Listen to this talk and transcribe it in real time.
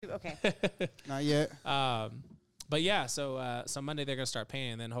Okay. Not yet. But yeah, so Monday they're gonna start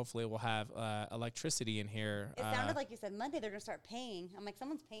painting, and then hopefully we'll have electricity in here. It sounded like you said Monday they're gonna start paying. I'm like,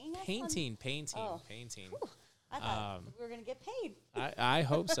 someone's paying us. Painting. Oh. Painting. I thought we were gonna get paid. I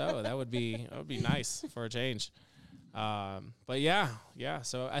hope so. That would be nice for a change. But yeah.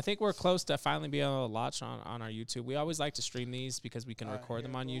 So I think we're close to finally being able to launch on our YouTube. We always like to stream these because we can record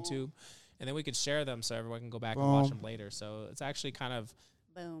them on YouTube, and then we can share them so everyone can go back and watch them later. So it's actually kind of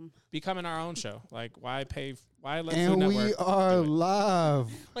becoming our own show. Like, why let Food Network? And we are live.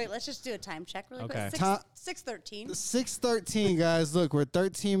 Wait, let's just do a time check really Okay. quick. 6:13. 6:13, guys. Look, we're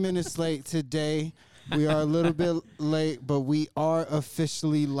 13 minutes late today. We are a little bit late, but we are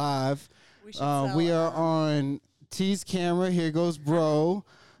officially live. We are on T's camera. Here goes bro.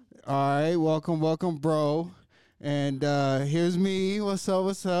 All right, welcome, bro. And here's me. What's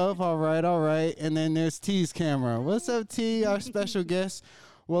up? All right. And then there's T's camera. What's up, T, our special guest?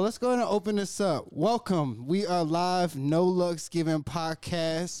 Well, let's go ahead and open this up. Welcome. We are live, No Luck's Giving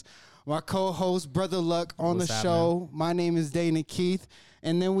podcast. My co-host, Brother Luck, on the show. My name is Dana Keith.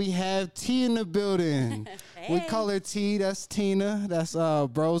 And then we have T in the building. Hey. We call her T. That's Tina. That's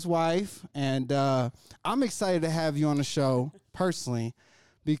bro's wife. And I'm excited to have you on the show, personally,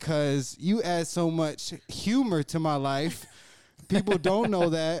 because you add so much humor to my life. People don't know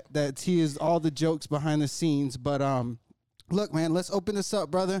that T is all the jokes behind the scenes. But look, man, let's open this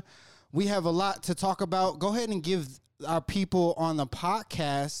up, brother. We have a lot to talk about. Go ahead and give our people on the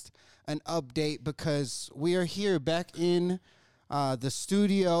podcast an update, because we are here back in the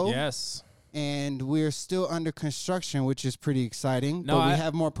studio. Yes. And we're still under construction, which is pretty exciting. No, but we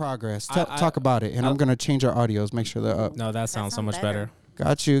have more progress. Talk about it. And I'm going to change our audios, make sure they're up. No, that sounds so much better.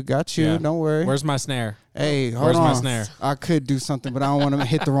 Got you. Yeah. Don't worry. Where's my snare? Hey, hold Where's on. my snare? I could do something, but I don't want to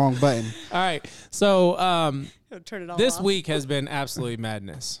hit the wrong button. All right. So Turn it all this off. week has been absolutely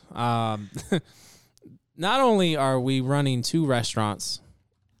madness. Not only are we running 2 restaurants,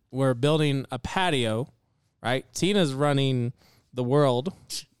 we're building a patio, right? Tina's running the world.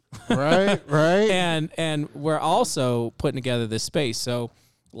 Right. And we're also putting together this space. So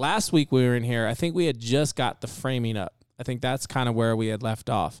last week we were in here. I think we had just got the framing up. I think that's kind of where we had left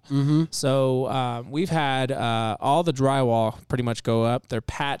off. Mm-hmm. So we've had all the drywall pretty much go up. They're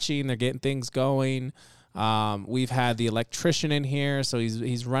patching. They're getting things going. We've had the electrician in here, so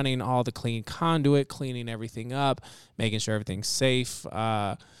he's running all the clean conduit, cleaning everything up, making sure everything's safe.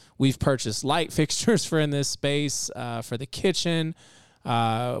 We've purchased light fixtures for in this space for the kitchen.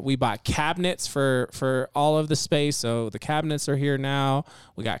 We bought cabinets for all of the space, so the cabinets are here now.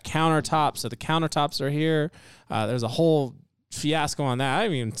 We got countertops, so the countertops are here. There's a whole fiasco on that. I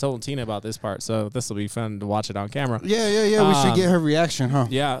haven't even told Tina about this part, so this will be fun to watch it on camera. Yeah. We should get her reaction, huh?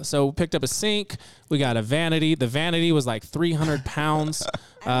 Yeah, so we picked up a sink. We got a vanity. The vanity was like 300 pounds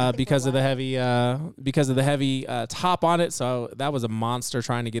because of the heavy top on it. So that was a monster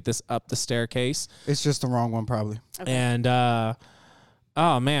trying to get this up the staircase. It's just the wrong one, probably. Okay. And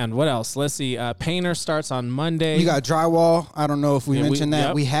oh man, what else? Let's see. Painter starts on Monday. You got drywall. I don't know if we mentioned that.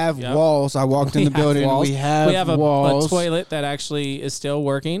 Yep, we have walls. I walked in the building. Walls. We have walls. A toilet that actually is still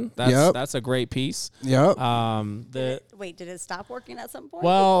working. That's a great piece. Yep. Wait, did it stop working at some point?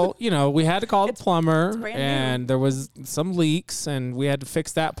 Well, we had to call the plumber, brand new. and there was some leaks, and we had to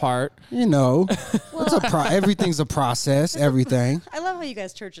fix that part. It's everything's a process. Everything. I love how you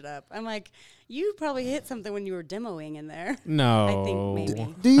guys church it up. I'm like, you probably hit something when you were demoing in there. No. I think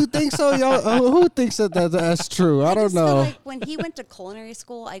maybe. Do you think so, y'all? Who thinks that's true? I don't know. Like when he went to culinary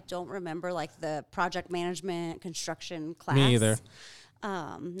school, I don't remember like the project management construction class. Me either.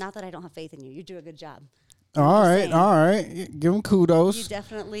 Not that I don't have faith in you. You do a good job. All saying. right. Give him kudos. You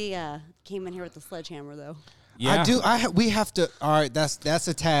definitely came in here with the sledgehammer, though. Yeah. I do. We have to. All right, that's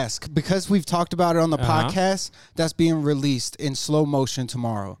a task, because we've talked about it on the podcast. That's being released in slow motion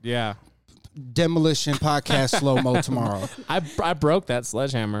tomorrow. Yeah. Demolition podcast slow mo tomorrow. I broke that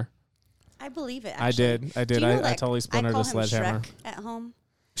sledgehammer. I believe it. I Actually. did. Do you know, I totally splintered call the him sledgehammer. Shrek at home.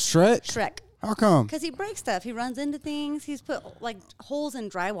 Shrek? How come? Because he breaks stuff. He runs into things. He's put like holes in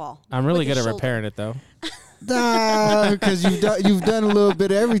drywall. I'm really with good his at shoulder. repairing it though. Because you've done a little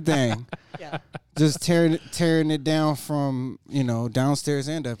bit of everything. Yeah. Just tearing it down from downstairs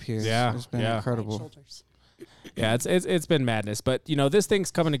and up here. Yeah, It's been yeah. incredible. Shoulders. Yeah, it's been madness, but this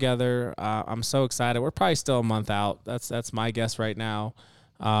thing's coming together. I'm so excited. We're probably still a month out. That's my guess right now.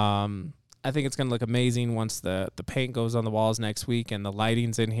 I think it's gonna look amazing once the paint goes on the walls next week and the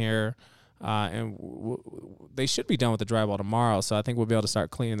lighting's in here. They should be done with the drywall tomorrow, so I think we'll be able to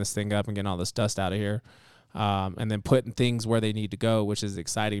start cleaning this thing up and getting all this dust out of here, and then putting things where they need to go, which is the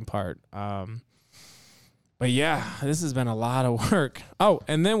exciting part. But yeah, this has been a lot of work. Oh,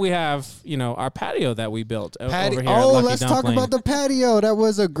 and then we have, our patio that we built over here at Lucky let's talk Dumpling. about the patio. That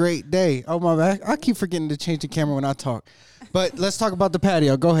was a great day. Oh, my bad. I keep forgetting to change the camera when I talk. But let's talk about the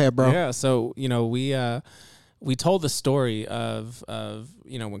patio. Go ahead, bro. Yeah, so, we told the story of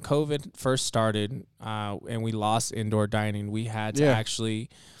when COVID first started and we lost indoor dining, we had to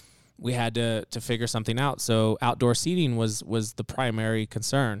figure something out. So outdoor seating was the primary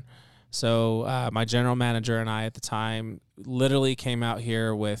concern. So my general manager and I at the time literally came out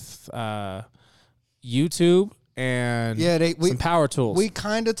here with YouTube and some power tools. We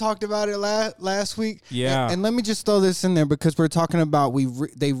kind of talked about it last week. Yeah. And let me just throw this in there because we're talking about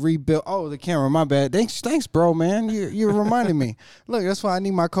they rebuilt. Oh, the camera. My bad. Thanks, bro, man. You reminded me. Look, that's what I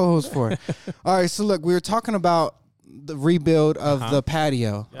need my co-host for. All right. So look, we were talking about the rebuild of the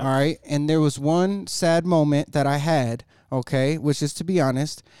patio. Yep. All right. And there was one sad moment that I had. Okay, which is, to be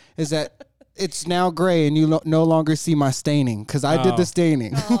honest, is that it's now gray and you no longer see my staining because I did the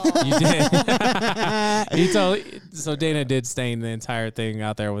staining. You did. So Dana did stain the entire thing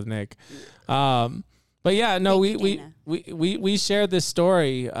out there with Nick. But yeah, no, we shared this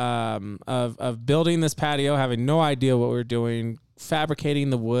story of building this patio, having no idea what we were doing,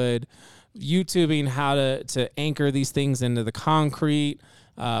 fabricating the wood, YouTubing how to anchor these things into the concrete,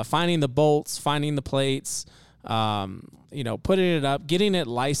 finding the bolts, finding the plates. Putting it up, getting it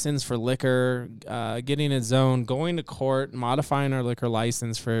licensed for liquor, getting it zoned, going to court, modifying our liquor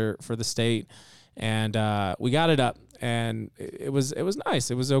license for the state. And we got it up and it was nice.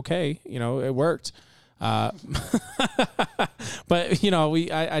 It was okay. It worked. But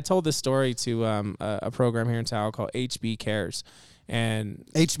I told this story to a program here in town called HB Cares. And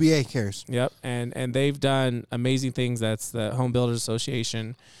HBA Cares. Yep. And they've done amazing things. That's the Home Builders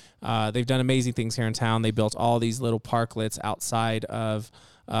Association. They've done amazing things here in town. They built all these little parklets outside of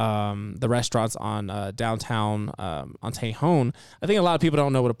the restaurants on downtown on Tejon. I think a lot of people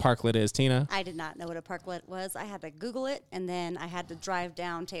don't know what a parklet is. Tina? I did not know what a parklet was. I had to Google it, and then I had to drive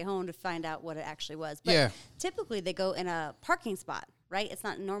down Tejon to find out what it actually was. But typically they go in a parking spot, right? It's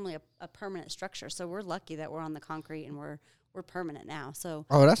not normally a permanent structure. So we're lucky that we're on the concrete and we're permanent now. So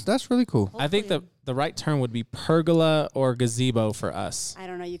that's really cool. I think the right term would be pergola or gazebo for us. I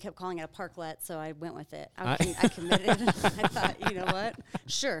don't know. You kept calling it a parklet, so I went with it. I committed. I thought, you know what?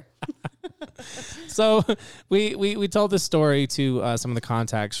 Sure. So we told this story to some of the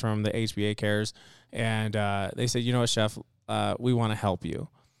contacts from the HBA Cares, and they said, you know what, Chef, we want to help you.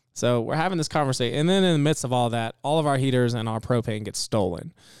 So we're having this conversation, and then in the midst of all that, all of our heaters and our propane get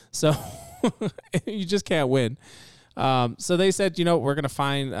stolen. So you just can't win. So they said, we're going to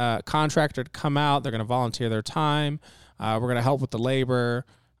find a contractor to come out. They're going to volunteer their time. We're going to help with the labor.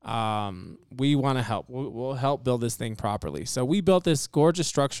 We want to help. We'll help build this thing properly. So we built this gorgeous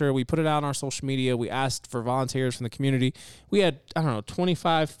structure. We put it out on our social media. We asked for volunteers from the community. We had,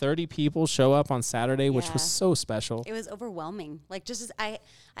 25, 30 people show up on Saturday, which was so special. It was overwhelming. Like just as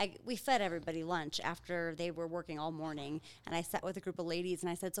we fed everybody lunch after they were working all morning. And I sat with a group of ladies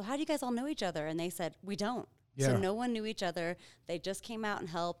and I said, so how do you guys all know each other? And they said, we don't. Yeah. So no one knew each other. They just came out and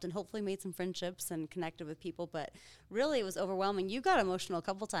helped and hopefully made some friendships and connected with people. But really, it was overwhelming. You got emotional a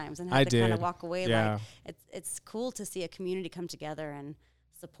couple times and had to kind of walk away. Yeah. Like it's cool to see a community come together and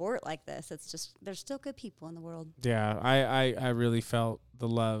support like this. It's just there's still good people in the world. Yeah, I really felt the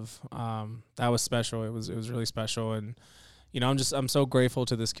love. That was special. It was really special, and I'm so grateful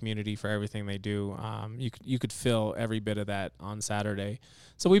to this community for everything they do. You could feel every bit of that on Saturday.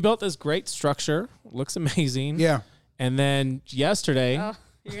 So we built this great structure. Looks amazing. Yeah. And then yesterday. Oh,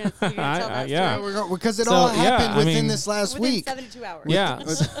 you're gonna tell that story? Because it all happened within this last week. 72 hours. Yeah.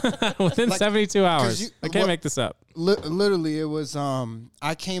 Within 72 hours. I can't make this up. Literally, it was,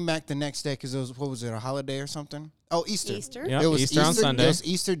 I came back the next day because it was, what was it, a holiday or something? Oh, Easter. Yep, it was Easter on Sunday. It was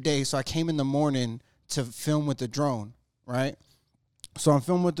Easter day, so I came in the morning to film with the drone, right? So I'm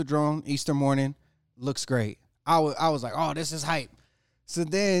filming with the drone, Easter morning, looks great. I was like, oh, this is hype. So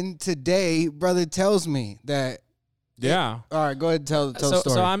then today, brother tells me that. Yeah. All right, go ahead and tell the story.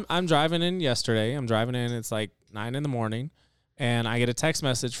 So I'm driving in yesterday. It's like 9 a.m, and I get a text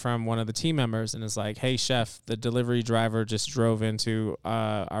message from one of the team members, and it's like, "Hey, Chef, the delivery driver just drove into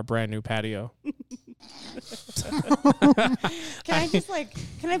our brand new patio." Can I back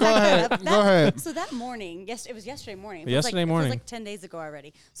that up? Go ahead. So that morning, it was yesterday morning. It was like 10 days ago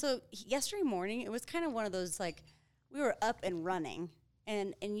already. So yesterday morning, it was kind of one of those, like, we were up and running.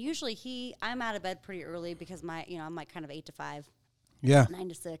 And usually I'm out of bed pretty early because I'm like kind of 8 to 5. Yeah. 9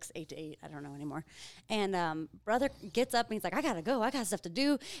 to 6, 8 to 8. I don't know anymore. And brother gets up and he's like, I got to go. I got stuff to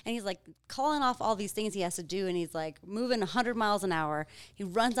do. And he's like calling off all these things he has to do. And he's like moving 100 miles an hour. He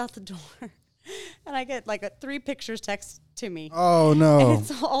runs out the door. And I get like 3 pictures text to me. Oh no! And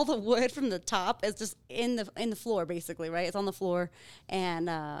it's all the wood from the top is just in the floor, basically, right? It's on the floor. And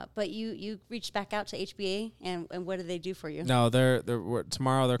but you reached back out to HBA, and what did they do for you? No,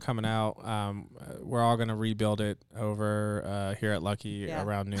 tomorrow they're coming out. We're all gonna rebuild it over here at Lucky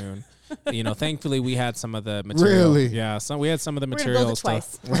around noon. Thankfully we had some of the material. Really? Yeah, we had some of the We're materials.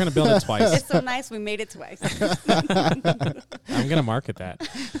 We're gonna build it twice. It's so nice. We made it twice. I'm gonna market that.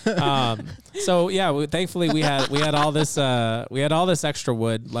 So yeah, thankfully we had all this extra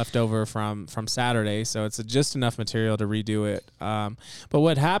wood left over from Saturday, so it's just enough material to redo it. But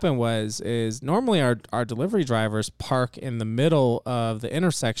what happened is normally our delivery drivers park in the middle of the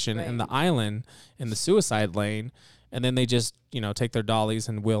intersection in the island in the suicide lane, and then they just take their dollies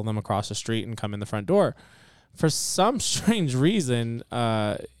and wheel them across the street and come in the front door. For some strange reason,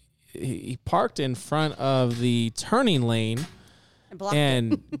 he parked in front of the turning lane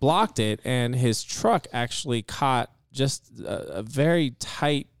and blocked it, and his truck actually caught just a very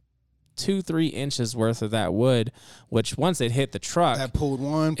tight 2-3 inches worth of that wood, which once it hit the truck, that pulled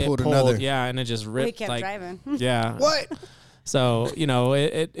another. Yeah, and it just ripped. We kept driving. Yeah. What? So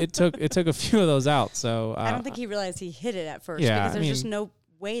it took a few of those out. So I don't think he realized he hit it at first because there's just no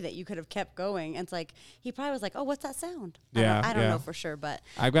way that you could have kept going. And it's like he probably was like, "Oh, what's that sound?" I don't know for sure, but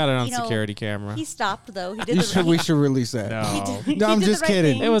I've got it on security camera. He stopped though. He did. We should release that. No, no, I'm just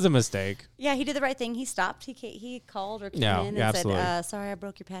kidding. It was a mistake. Yeah, he did the right thing. He stopped. He called or came in and said, "Sorry, I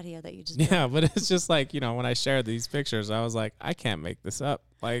broke your patio that you just." Yeah, but it's just like when I shared these pictures, I was like, I can't make this up.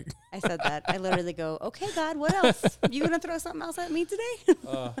 Like I said that. I literally go, "Okay, God, what else? You gonna throw something else at me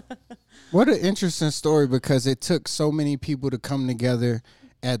today?" What an interesting story, because it took so many people to come together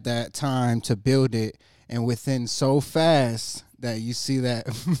at that time to build it, and within so fast that you see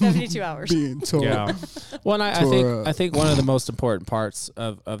that 72 hours being torn. Yeah. Well, and I think one of the most important parts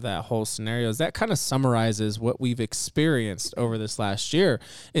of that whole scenario is that kind of summarizes what we've experienced over this last year.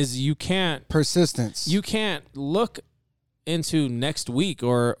 Is persistence. You can't look into next week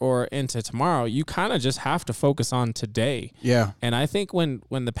or into tomorrow. You kind of just have to focus on today. Yeah. And I think when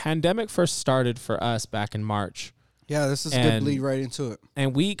the pandemic first started for us back in March. Yeah, this is good bleed right into it.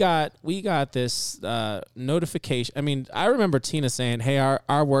 And we got this notification. I mean, I remember Tina saying, "Hey,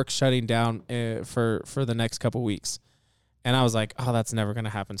 our work's shutting down for the next couple weeks," and I was like, "Oh, that's never going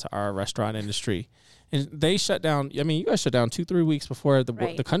to happen to our restaurant industry." And they shut down. I mean, you guys shut down 2-3 weeks before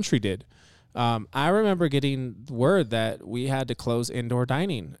the country did. I remember getting word that we had to close indoor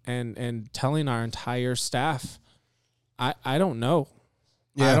dining and telling our entire staff, I don't know.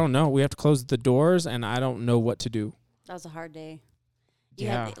 Yeah. I don't know. We have to close the doors, and I don't know what to do. That was a hard day.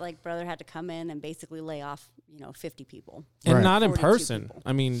 Brother had to come in and basically lay off, 50 people. And not in person. People.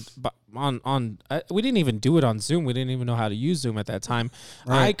 I mean, on we didn't even do it on Zoom. We didn't even know how to use Zoom at that time.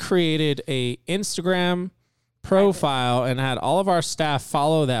 Right. I created a Instagram profile and had all of our staff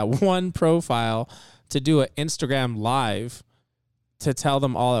follow that one profile to do an Instagram live to tell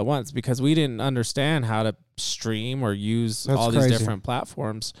them all at once, because we didn't understand how to stream or use these different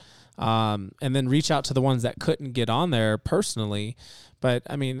platforms. And then reach out to the ones that couldn't get on there personally. But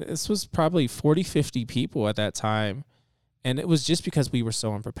I mean, this was probably 40, 50 people at that time. And it was just because we were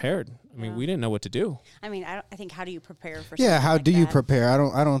so unprepared. I mean, we didn't know what to do. I mean, I think, how do you prepare for something how like do that? You prepare?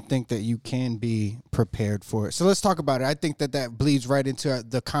 I don't think that you can be prepared for it. So let's talk about it. I think that bleeds right into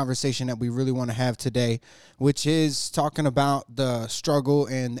the conversation that we really want to have today, which is talking about the struggle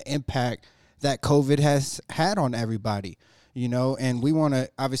and the impact that COVID has had on everybody. And we want to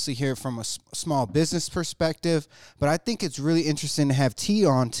obviously hear from a small business perspective, but I think it's really interesting to have T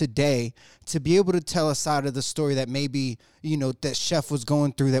on today to be able to tell a side of the story that maybe, that Chef was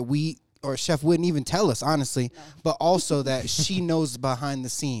going through or Chef wouldn't even tell us, honestly, but also that she knows behind the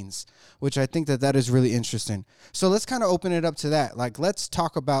scenes, which I think that is really interesting. So let's kind of open it up to that. Like, let's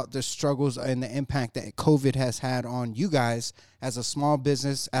talk about the struggles and the impact that COVID has had on you guys as a small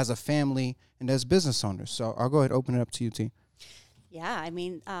business, as a family, and as business owners. So I'll go ahead and open it up to you, T. Yeah, I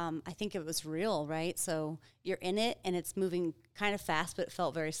mean, I think it was real, right? So you're in it, and it's moving kind of fast, but it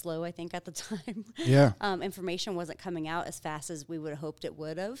felt very slow, I think, at the time. Yeah. Information wasn't coming out as fast as we would have hoped it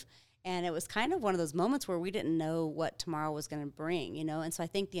would have. And it was kind of one of those moments where we didn't know what tomorrow was going to bring, And so I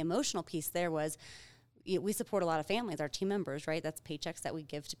think the emotional piece there was, we support a lot of families, our team members, right? That's paychecks that we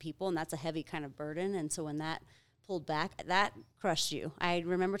give to people, and that's a heavy kind of burden. And so when that pulled back, that crushed you. I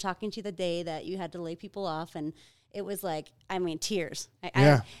remember talking to you the day that you had to lay people off, and it was like, I mean, tears.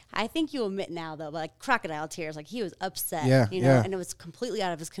 I think you admit now, though, like crocodile tears. Like, he was upset, and it was completely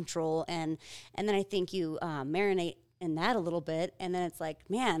out of his control. And then I think you marinate in that a little bit, and then it's like,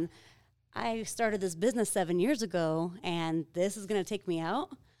 man, I started this business 7 years ago, and this is going to take me out.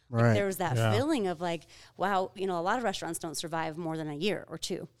 Right. Like, there was that feeling of like, wow, a lot of restaurants don't survive more than a year or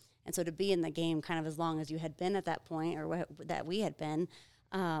two. And so to be in the game kind of as long as you had been at that point or that we had been,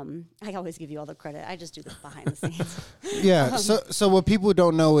 I always give you all the credit. I just do this behind the scenes. Yeah. So what people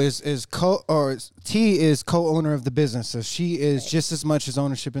don't know is T is co-owner of the business. So she is just as much as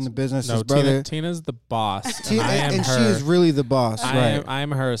ownership in the business as brother. Tina's the boss. And she is really the boss. I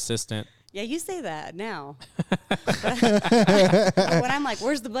am her assistant. Yeah, you say that now. But when I'm like,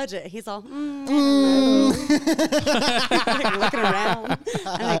 where's the budget? He's all, I don't know. Like, looking around.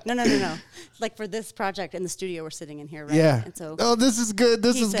 I'm like, no. Like for this project in the studio, we're sitting in here, right? Yeah. And so, this is good.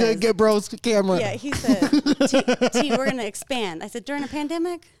 This is good. Get bro's camera. Yeah, he said, T, we're going to expand. I said, during a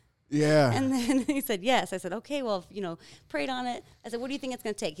pandemic? Yeah. And then he said, yes. I said, okay, well, prayed on it. I said, what do you think it's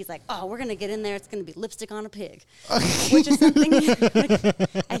going to take? He's like, we're going to get in there. It's going to be lipstick on a pig, which is something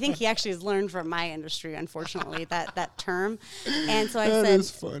I think he actually has learned from my industry, unfortunately, that term. And so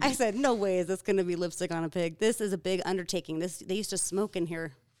I said, no way is this going to be lipstick on a pig. This is a big undertaking. They used to smoke in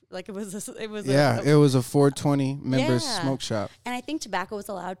here. Like it was a 420 members smoke shop. And I think tobacco was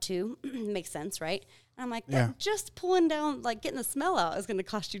allowed too. Makes sense, right? And I'm like, just pulling down, like getting the smell out is going to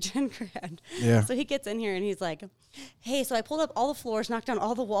cost you $10,000. Yeah. So he gets in here and he's like, hey, so I pulled up all the floors, knocked down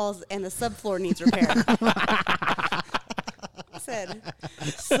all the walls, and the subfloor needs repair. I said,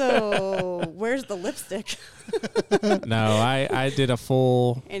 so where's the lipstick? No, I did a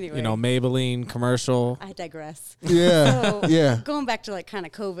full, Maybelline commercial. I digress. Yeah. So going back to like kind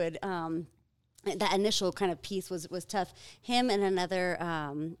of COVID, that initial kind of piece was tough. Him and another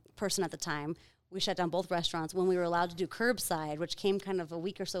person at the time, we shut down both restaurants. When we were allowed to do curbside, which came kind of a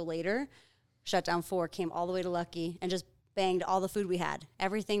week or so later, shut down 4, came all the way to Lucky, and just banged all the food we had.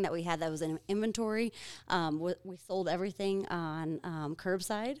 Everything that we had that was in inventory, we sold everything on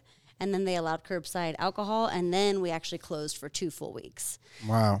curbside. And then they allowed curbside alcohol, and then we actually closed for 2 full weeks.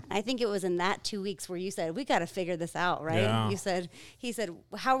 Wow. I think it was in that 2 weeks where you said, we got to figure this out, right? Yeah. He said,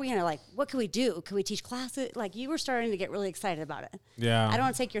 how are we going to, what can we do? Can we teach classes? Like, you were starting to get really excited about it. Yeah. I don't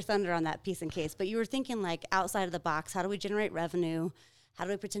want to take your thunder on that piece in case, but you were thinking, outside of the box, how do we generate revenue? How do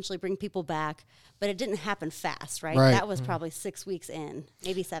we potentially bring people back? But it didn't happen fast, right? That was probably 6 weeks in,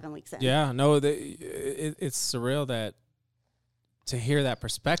 maybe 7 weeks in. Yeah, no, it's surreal to hear that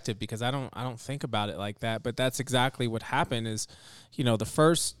perspective, because I don't think about it like that. But that's exactly what happened is, the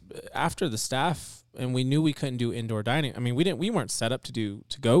first, after the staff, and we knew we couldn't do indoor dining. I mean, we weren't set up to do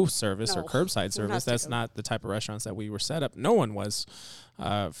to-go service or curbside service. That's not the type of restaurants that we were set up. No one was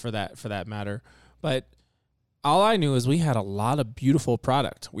for that matter. But all I knew is we had a lot of beautiful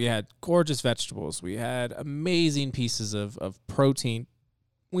product. We had gorgeous vegetables. We had amazing pieces of protein.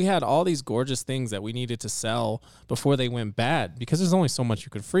 We had all these gorgeous things that we needed to sell before they went bad, because there's only so much you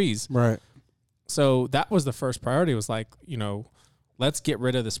could freeze. Right. So that was the first priority, was let's get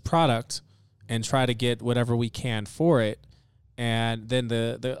rid of this product and try to get whatever we can for it. And then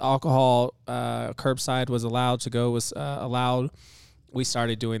the alcohol curbside was allowed to go, allowed. We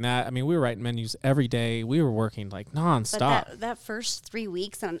started doing that. I mean, we were writing menus every day. We were working nonstop. But that first 3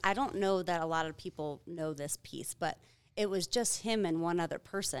 weeks, and I don't know that a lot of people know this piece, but it was just him and one other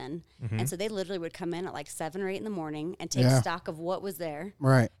person. Mm-hmm. And so they literally would come in at 7 or 8 in the morning and take stock of what was there.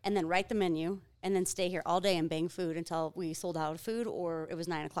 Right. And then write the menu and then stay here all day and bang food until we sold out of food, or it was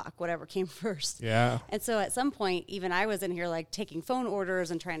 9 o'clock, whatever came first. Yeah. And so at some point, even I was in here taking phone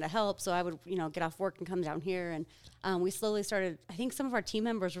orders and trying to help. So I would, get off work and come down here. And we slowly started, I think some of our team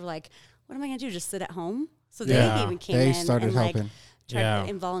members were like, what am I going to do? Just sit at home? So they even came in started helping.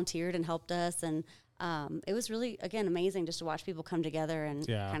 And volunteered and helped us. And it was really, again, amazing just to watch people come together and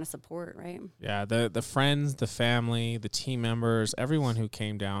kind of support, right? Yeah, the friends, the family, the team members, everyone who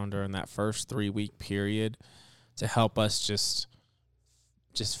came down during that first 3-week period to help us just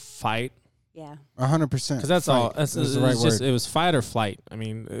fight. Yeah, 100%. Because that's all. That's the right word. It was fight or flight. I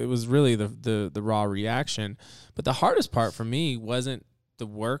mean, it was really the raw reaction. But the hardest part for me wasn't the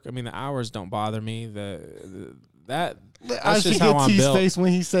work. I mean, the hours don't bother me. That's just how I'm built. Face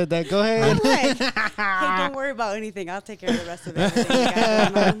when he said that. Go ahead. Hey, don't worry about anything. I'll take care of the rest of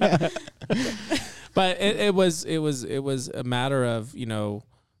it. But it was a matter of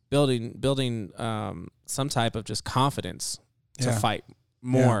building some type of just confidence to fight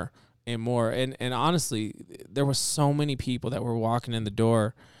more and more. And honestly, there were so many people that were walking in the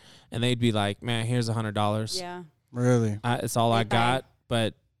door, and they'd be like, "Man, here's $100." Yeah, really. It's all I got,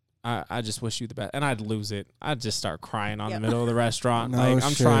 but I just wish you the best. And I'd lose it. I'd just start crying on the middle of the restaurant. I'm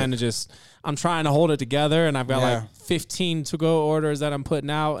trying to hold it together, and I've got 15 to-go orders that I'm putting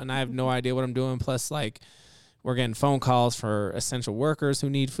out, and I have no idea what I'm doing. Plus, we're getting phone calls for essential workers who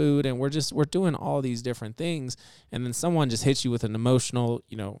need food, and we're doing all these different things. And then someone just hits you with an emotional,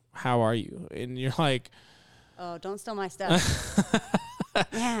 how are you? And you're like, oh, don't steal my stuff.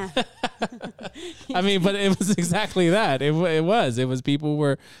 Yeah. I mean, but it was exactly that. It was people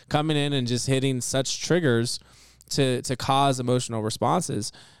were coming in and just hitting such triggers to cause emotional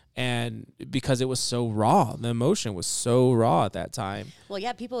responses. And because it was so raw, the emotion was so raw at that time. Well,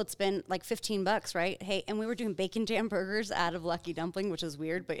 yeah, people would spend like $15, right? Hey, and we were doing bacon jam burgers out of Lucky Dumpling, which is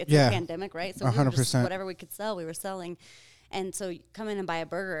weird, but it's a pandemic, right? So 100%. Whatever we could sell, we were selling. And so you come in and buy a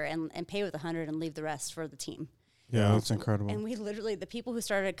burger and pay with $100 and leave the rest for the team. Yeah, that's incredible. And we literally, the people who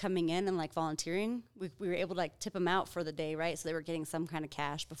started coming in and like volunteering, we were able to like tip them out for the day, right? So they were getting some kind of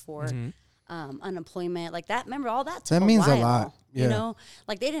cash before. Unemployment, like that. Remember, all that took that means a while, a lot. Yeah.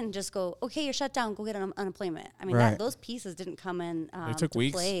 Like they didn't just go, okay, you're shut down, go get unemployment. I mean, those pieces didn't come in they took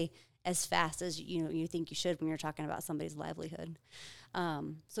weeks. Play as fast as you think you should when you're talking about somebody's livelihood.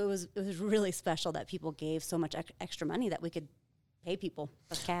 So it was really special that people gave so much extra money that we could pay people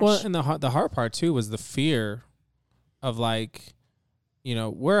with cash. Well, and the hard part too was the fear of like,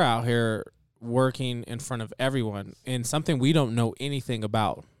 we're out here working in front of everyone in something we don't know anything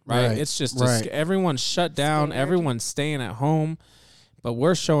about. Right. It's just everyone's shut down. Everyone's staying at home, but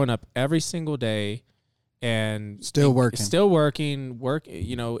we're showing up every single day and still working,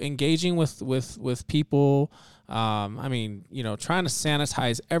 engaging with people. I mean, trying to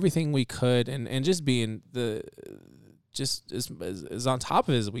sanitize everything we could and just being as on top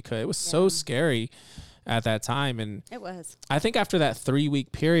of it as we could. It was so scary at that time. And it was. I think after that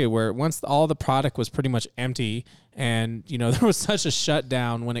 3-week period where once all the product was pretty much empty and, there was such a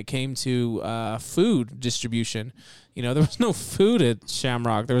shutdown when it came to food distribution, there was no food at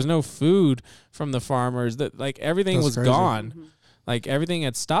Shamrock. There was no food from the farmers. That like everything was gone. Mm-hmm. Like everything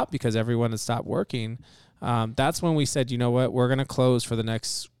had stopped because everyone had stopped working. That's when we said, you know what, we're going to close for the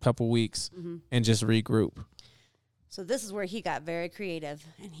next couple weeks and just regroup. So this is where he got very creative,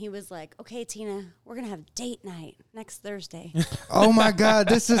 and he was like, okay, Tina, we're going to have date night next Thursday. Oh, my God.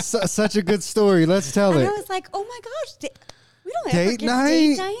 This is such a good story. Let's tell it. And I was like, oh, my gosh. We don't ever get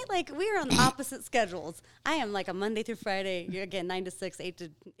date night. Like, we're on opposite schedules. I am like a Monday through Friday, again, 9 to 6, 8 to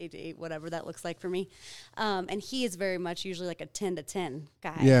 8, whatever that looks like for me. And he is very much usually like a 10 to 10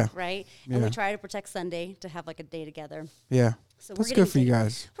 guy, right? And we try to protect Sunday to have like a day together. Yeah. So that's good for you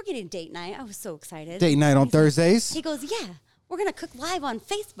guys. We're getting date night. I was so excited. Date night on Thursdays? He goes, yeah, we're going to cook live on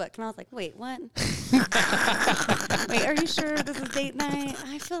Facebook. And I was like, wait, what? Wait, are you sure this is date night?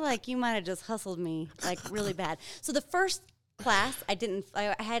 I feel like you might have just hustled me like really bad. So the first class, I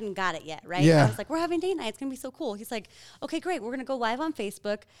hadn't got it yet, right? Yeah. I was like, we're having date night. It's going to be so cool. He's like, okay, great. We're going to go live on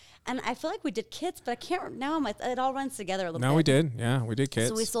Facebook. And I feel like we did kits, but I can't, now it all runs together a little bit. No, we did. Yeah, we did kits.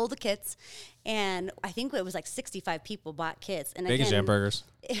 So we sold the kits. And I think it was like 65 people bought kits. And Bacon Jam burgers.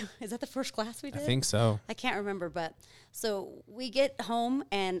 Is that the first class we did? I think so. I can't remember, but so we get home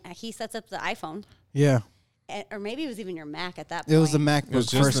and he sets up the iPhone. Yeah. Or maybe it was even your Mac at that point. It was the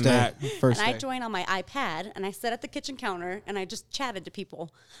MacBook first day. And I joined on my iPad, and I sat at the kitchen counter, and I just chatted to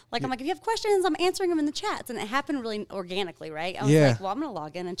people. Like, I'm like, if you have questions, I'm answering them in the chats. And it happened really organically, right? I was like, well, I'm going to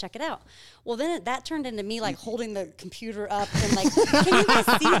log in and check it out. Well, then that turned into me, like, holding the computer up and, like, can you guys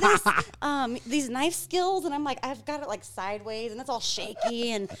see this? These knife skills? And I'm like, I've got it, like, sideways, and it's all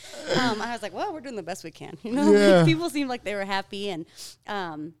shaky. And I was like, well, we're doing the best we can. Like, people seemed like they were happy. And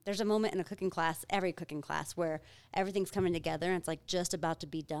there's a moment in a cooking class, every cooking class, where everything's coming together and it's like just about to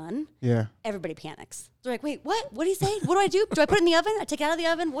be done. Yeah. Everybody panics. They're like, wait, what? What do you say? What do I do? Do I put it in the oven? I take it out of the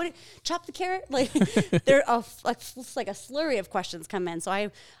oven? Chop the carrot? Like there are like a slurry of questions come in. So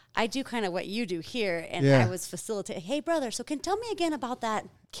I do kind of what you do here, and I was facilitating. Hey, brother, so tell me again about that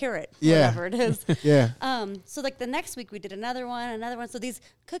carrot, whatever it is. So like the next week we did another one. So these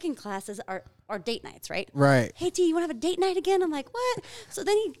cooking classes are date nights, right? Right. Hey, T, you want to have a date night again? I'm like, what? So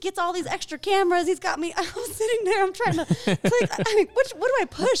then he gets all these extra cameras. He's got me. I was sitting there. I'm trying to click. I mean, what do I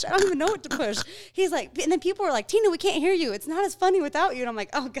push? I don't even know what to push. He's like, and then people are like, Tina, we can't hear you. It's not as funny without you. And I'm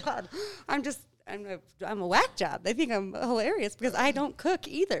like, oh God, I'm a whack job. They think I'm hilarious because I don't cook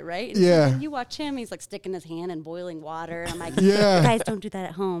either, right? And yeah. So you watch him, he's like sticking his hand in boiling water. And I'm like, guys, don't do that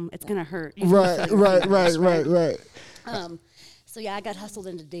at home. It's going to hurt. Right. So yeah, I got hustled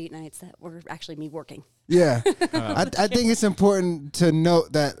into date nights that were actually me working. Yeah. I think it's important to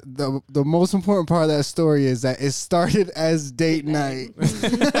note that the most important part of that story is that it started as date night.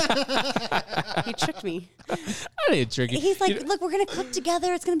 He tricked me. I didn't trick you. He's like, look, we're going to cook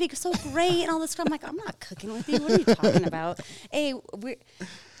together. It's going to be so great and all this stuff. I'm like, I'm not cooking with you. What are you talking about? Hey,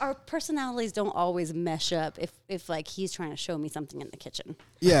 our personalities don't always mesh up if like he's trying to show me something in the kitchen.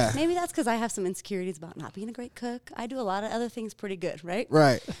 Yeah. Maybe that's because I have some insecurities about not being a great cook. I do a lot of other things pretty good, right?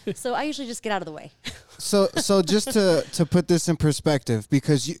 Right. So I usually just get out of the way. So just to put this in perspective,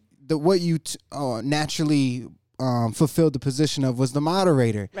 because what you naturally fulfilled the position of was the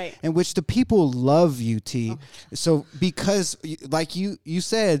moderator, right? In which the people love you, T. So because, like you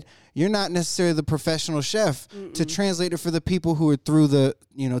said, you're not necessarily the professional chef. To translate it for the people who are through the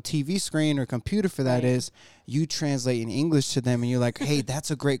TV screen or computer, for that is, you translate in English to them, and you're like, hey,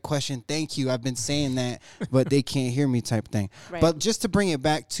 that's a great question. Thank you. I've been saying that, but they can't hear me, type thing. Right. But just to bring it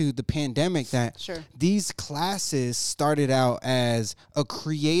back to the pandemic, that these classes started out as a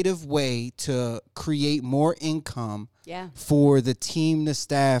creative way to create more income for the team, the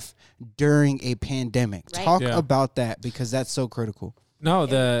staff during a pandemic. Right. Talk about that, because that's so critical. No,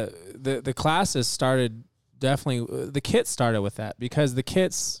 the classes started definitely. The kits started with that, because the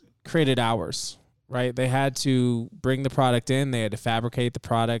kits created hours, right? They had to bring the product in. They had to fabricate the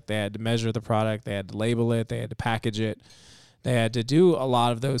product. They had to measure the product. They had to label it. They had to package it. They had to do a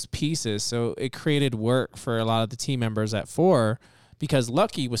lot of those pieces. So it created work for a lot of the team members at 4, because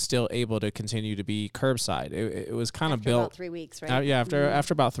Lucky was still able to continue to be curbside. It was kind of built about 3 weeks, right?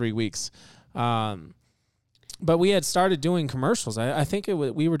 After about 3 weeks. But we had started doing commercials. I think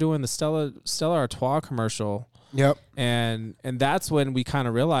we were doing the Stella Artois commercial. Yep. And that's when we kind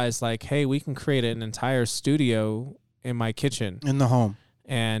of realized, like, hey, we can create an entire studio in my kitchen. In the home.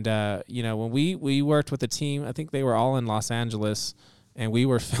 And, when we worked with a team, I think they were all in Los Angeles, and we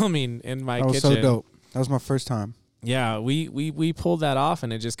were filming in my kitchen. That was so dope. That was my first time. Yeah, we pulled that off,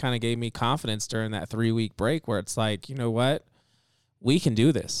 and it just kind of gave me confidence during that 3-week break, where it's like, you know what? We can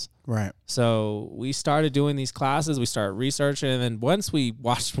do this. Right. So we started doing these classes. We started researching, and then once we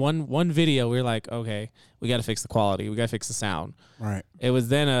watched one video, we were like, okay, we got to fix the quality. We got to fix the sound. Right. It was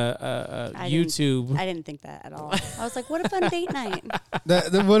then a YouTube. I didn't think that at all. I was like, what a fun date night.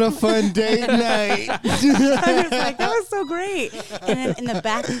 What a fun date night. I was like, that was so great. And then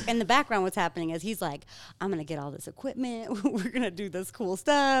in the background, what's happening is he's like, I'm gonna get all this equipment. We're gonna do this cool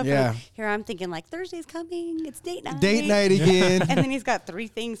stuff. Yeah. And here I'm thinking, like, Thursday's coming. It's date night. Date night again. And then he's got 3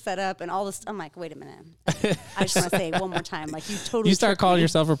 things set up and all this. I'm like, wait a minute. I just want to say it one more time. Like, you start calling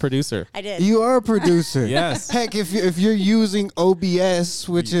yourself a producer. I did. You are a producer. Yes. Heck, if you're using OBS,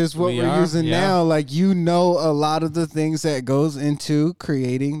 which is what we're using now, like, a lot of the things that goes into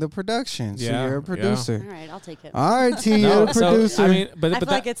creating the production. So you're a producer. All right, I'll take it. All right, T, you're a producer. I feel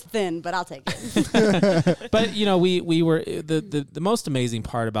like it's thin, but I'll take it. But we were the most amazing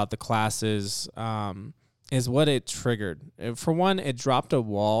part about the classes is what it triggered. For one, it dropped a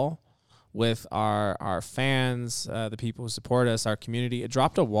wall with our fans, the people who support us, our community. It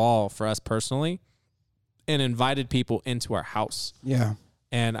dropped a wall for us personally, and invited people into our house. Yeah.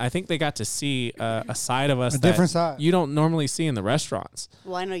 And I think they got to see a side of us, different side you don't normally see in the restaurants.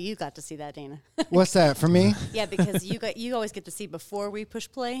 Well, I know you got to see that, Dana. What's that for me? Yeah, because you always get to see before we push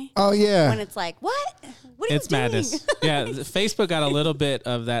play. Oh yeah. When it's like, what? What are it's you doing? Madness. Yeah, Facebook got a little bit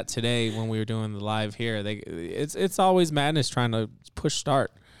of that today when we were doing the live here. It's always madness trying to push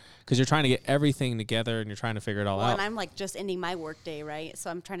start, because you're trying to get everything together and you're trying to figure it all out. And I'm like just ending my work day, right? So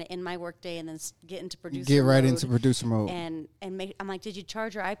I'm trying to end my work day and then get into producer Get right mode into producer mode. And I'm like, did you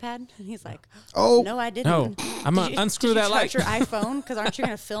charge your iPad? And he's like, oh, no, I didn't. No, I'm going to unscrew that light. Did you charge your iPhone? Because aren't you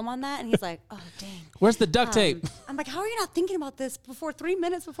going to film on that? And he's like, oh, dang. Where's the duct tape? I'm like, how are you not thinking about this 3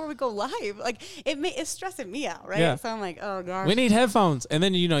 minutes before we go live? Like, it's stressing me out, right? Yeah. So I'm like, oh, gosh. We need headphones. And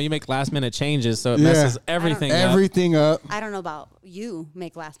then, you make last minute changes, so it messes everything up. I don't know about you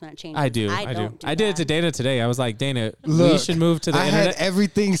make last minute changes. I do. I did it to Dana today. I was like, Dana, we should move to the internet. I had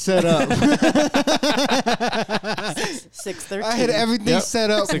everything set up. 6:13. I had everything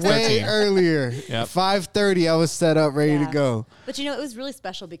set up way earlier. Yep. 5:30, I was set up, ready to go. But it was really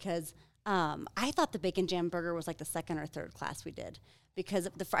special because I thought the Bacon Jam Burger was like the second or third class we did. Because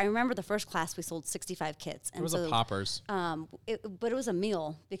I remember the first class we sold 65 kits. And it was a poppers. But it was a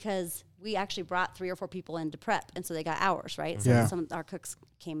meal because we actually brought 3 or 4 people in to prep, and so they got hours, right? Mm-hmm. So some of our cooks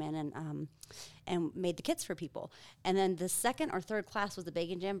came in and made the kits for people. And then the second or third class was the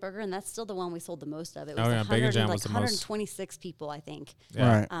Bacon Jam Burger, and that's still the one we sold the most of. It was Bacon Jam was the 126 people, I think,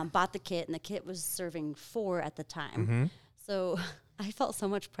 bought the kit, and the kit was serving 4 at the time. Mm-hmm. So I felt so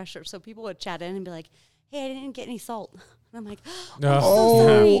much pressure. So people would chat in and be like, hey, I didn't get any salt. And I'm like, I'm so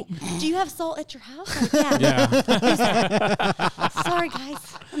sorry. Do you have salt at your house? I'm like, yeah. Sorry,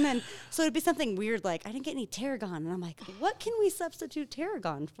 guys. And then, so it'd be something weird like, I didn't get any tarragon. And I'm like, what can we substitute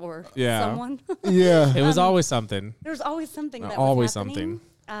tarragon for? Someone? Yeah. It was always something. There's always something that always was happening. something.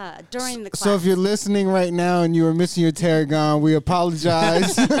 during the class. So if you're listening right now and you were missing your tarragon, we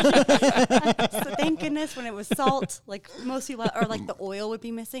apologize. So thank goodness when it was salt, like most people, or like the oil would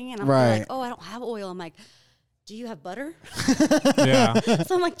be missing. And I'm like, oh, I don't have oil. I'm like, do you have butter? Yeah.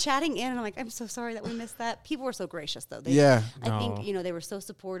 So I'm like chatting in and I'm like, I'm so sorry that we missed that. People were so gracious though. I think, they were so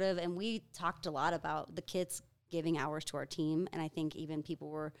supportive, and we talked a lot about the kids giving hours to our team. And I think even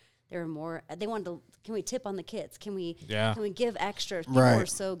people they wanted to, can we tip on the kids? Can we give extra? People were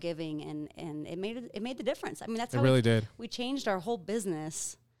so giving, and it made the difference. I mean, that's how really did. We changed our whole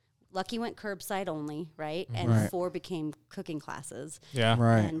business. Lucky went curbside only, right? And 4 became cooking classes. Yeah.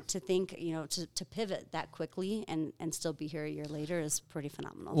 Right. And to think, to pivot that quickly and still be here a year later is pretty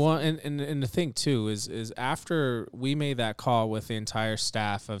phenomenal. Well, and the thing too is after we made that call with the entire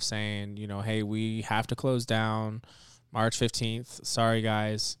staff of saying, hey, we have to close down March 15th. Sorry,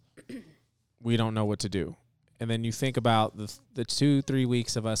 guys. We don't know what to do. And then you think about the 2-3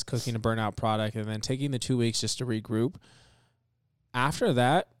 weeks of us cooking a burnout product and then taking the 2 weeks just to regroup. After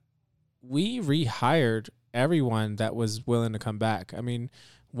that, we rehired everyone that was willing to come back. I mean,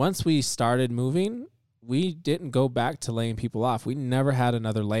 once we started moving, we didn't go back to laying people off. We never had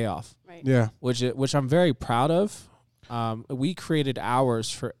another layoff. Right. Yeah. Which I'm very proud of. We created hours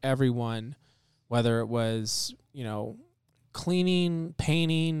for everyone, whether it was, cleaning,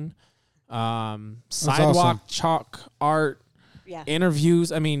 painting, sidewalk, awesome. chalk art,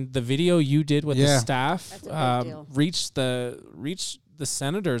 interviews. I mean, the video you did with the staff reached the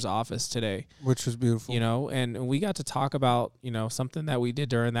senator's office today, which was beautiful. And we got to talk about, something that we did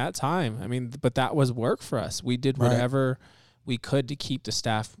during that time. I mean, but that was work for us. We did whatever we could to keep the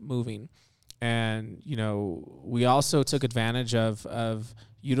staff moving. And, we also took advantage of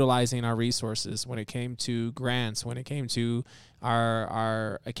utilizing our resources when it came to grants, when it came to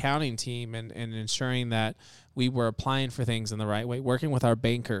our accounting team and ensuring that we were applying for things in the right way, working with our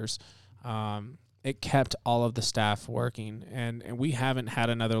bankers. It kept all of the staff working, and we haven't had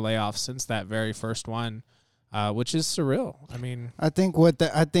another layoff since that very first one, which is surreal. I mean, I think what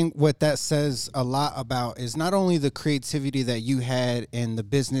that says a lot about is not only the creativity that you had and the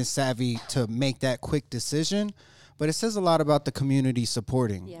business savvy to make that quick decision, but it says a lot about the community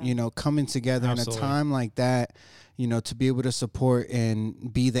supporting, coming together in a time like that, to be able to support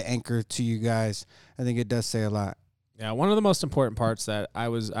and be the anchor to you guys. I think it does say a lot. Yeah, one of the most important parts that I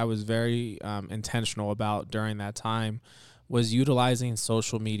was very intentional about during that time was utilizing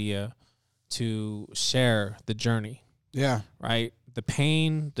social media to share the journey. Yeah. Right? The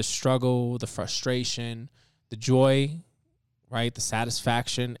pain, the struggle, the frustration, the joy, right? The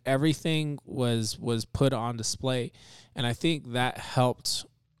satisfaction, everything was put on display. And I think that helped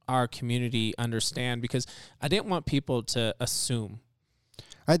our community understand, because I didn't want people to assume.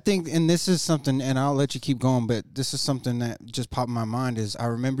 I think, and this is something, and I'll let you keep going, but this is something that just popped in my mind is I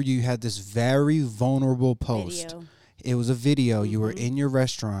remember you had this very vulnerable post. Video. It was a video. Mm-hmm. You were in your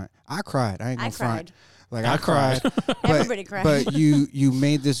restaurant. I cried. I ain't gonna front. Like I cried. Everybody cried. But you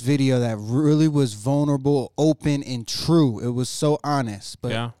made this video that really was vulnerable, open, and true. It was so honest.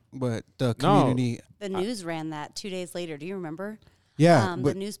 But the community. The news ran that 2 days later. Do you remember? Yeah.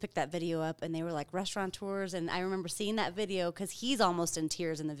 The news picked that video up, and they were like restaurateurs. And I remember seeing that video because he's almost in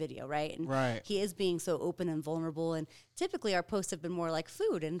tears in the video, right? And he is being so open and vulnerable. And typically our posts have been more like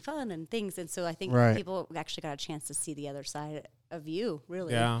food and fun and things. And so I think people actually got a chance to see the other side of you,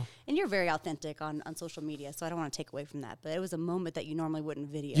 really. Yeah. And you're very authentic on social media, so I don't want to take away from that. But it was a moment that you normally wouldn't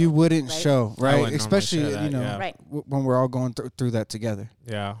video. You wouldn't show, right? Especially, when we're all going through that together.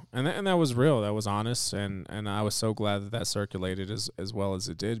 Yeah. And that was real. That was honest. And I was so glad that circulated as well as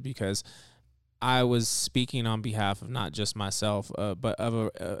it did, because I was speaking on behalf of not just myself, but of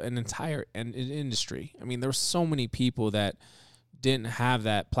an entire industry. I mean, there were so many people that didn't have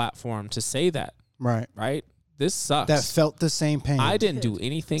that platform to say that. Right? This sucks. That felt the same pain. I didn't do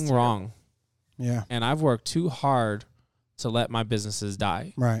anything wrong. Yeah. And I've worked too hard to let my businesses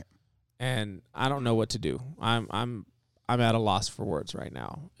die. Right. And I don't know what to do. I'm at a loss for words right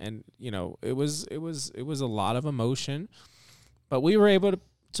now. And it was a lot of emotion, but we were able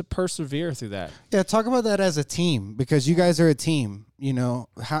to persevere through that. Yeah, talk about that as a team, because you guys are a team.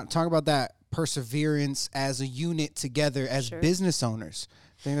 Talk about that perseverance as a unit together as business owners.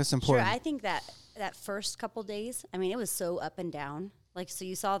 I think that's important. Sure, I think that first couple days, I mean, it was so up and down. Like, so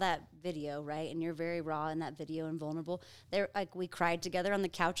you saw that video, right? And you're very raw in that video and vulnerable. We cried together on the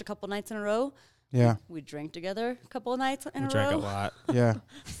couch a couple nights in a row. Yeah. We drank together a couple of nights in a row. We drank a lot. Yeah.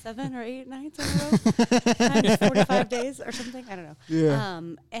 7 or 8 nights in a row. Times 45 days or something. I don't know. Yeah.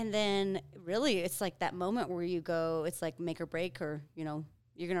 And then really it's like that moment where you go, it's like make or break, or, you're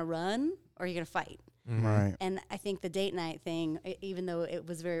going to run or you're going to fight. Right. And I think the date night thing, even though it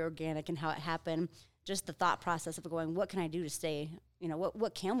was very organic and how it happened, just the thought process of going, what can I do to stay,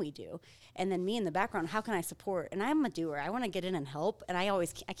 what can we do? And then me in the background, how can I support? And I'm a doer. I want to get in and help. And I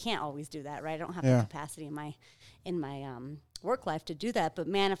can't always do that, right? I don't have the capacity in my work life to do that. But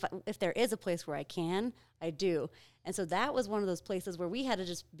man, if there is a place where I can, I do. And so that was one of those places where we had to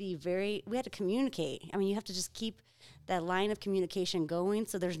just we had to communicate. I mean, you have to just keep that line of communication going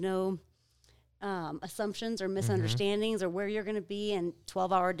so there's no assumptions or misunderstandings or where you're going to be in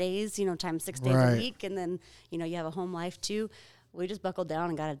 12-hour days, times 6 days a week. And then, you have a home life too. We just buckled down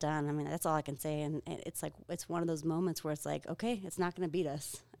and got it done. I mean, that's all I can say. And it's like, it's one of those moments where it's like, okay, it's not going to beat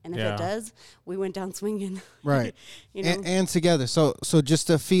us. And if it does, we went down swinging. Right. and together. So just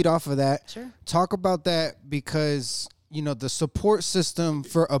to feed off of that, talk about that because, the support system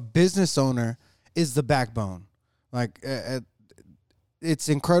for a business owner is the backbone. Like, it's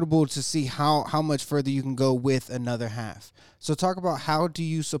incredible to see how much further you can go with another half. So talk about how do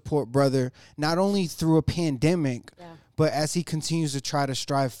you support brother, not only through a pandemic, but as he continues to try to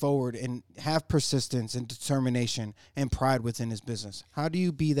strive forward and have persistence and determination and pride within his business. How do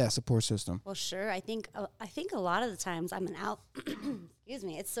you be that support system? Well, sure. I think a lot of the times I'm excuse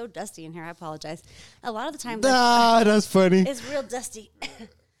me, it's so dusty in here. I apologize. A lot of the times. That's funny. It's real dusty.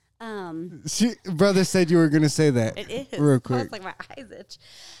 Brother said you were going to say that. It is. Real quick. It's like my eyes itch.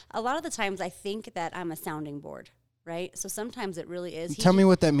 A lot of the times I think that I'm a sounding board, right? So sometimes it really is. Tell me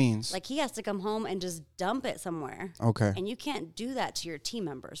what that means. Like he has to come home and just dump it somewhere. Okay. And you can't do that to your team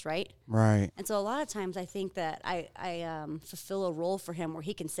members, right? Right. And so a lot of times I think that I fulfill a role for him where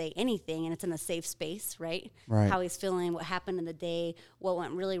he can say anything and it's in a safe space, right? Right. How he's feeling, what happened in the day, what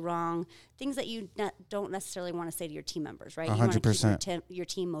went really wrong, things that you don't necessarily want to say to your team members, right? 100%. You want to keep your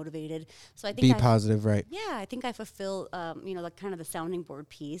team motivated. So I think be positive, right? Yeah, I think I fulfill, like kind of the sounding board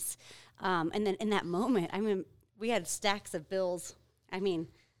piece. And then in that moment, we had stacks of bills.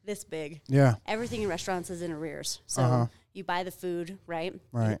 This big. Yeah. Everything in restaurants is in arrears. So you buy the food, right?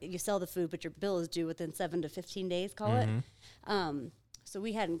 Right. You sell the food, but your bill is due within 7 to 15 days, call it. So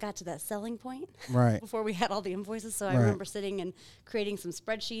we hadn't got to that selling point before we had all the invoices. So I remember sitting and creating some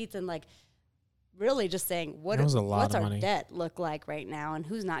spreadsheets and like really just saying, what's our debt look like right now and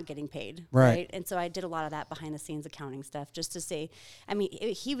who's not getting paid, right? And so I did a lot of that behind the scenes accounting stuff just to say,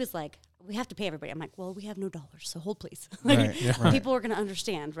 he was like, we have to pay everybody. I'm like, well, we have no dollars, so hold please. People are going to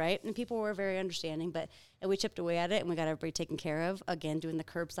understand, right? And people were very understanding, but we chipped away at it and we got everybody taken care of. Again, doing the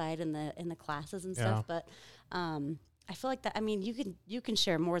curbside and the classes and stuff, but I feel like that. You can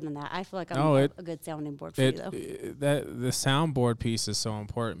share more than that. I feel like I'm a good sounding board for you, though. The soundboard piece is so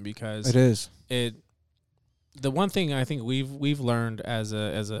important because it is. The one thing I think we've learned as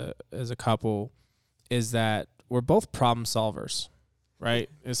a couple is that we're both problem solvers, right?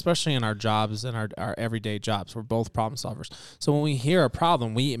 Especially in our jobs and our everyday jobs, we're both problem solvers. So when we hear a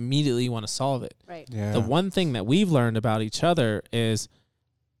problem, we immediately want to solve it. Right. Yeah. The one thing that we've learned about each other is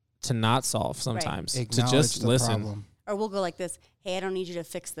to not solve sometimes, to just listen. Problem. Or we'll go like this, hey, I don't need you to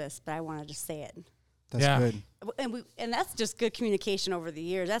fix this, but I want to just say it. That's good. And that's just good communication over the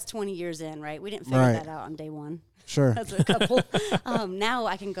years. That's 20 years in, right? We didn't figure that out on day one. Sure. As a couple. Now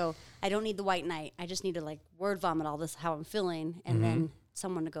I can go, I don't need the white knight. I just need to word vomit all this, how I'm feeling. And then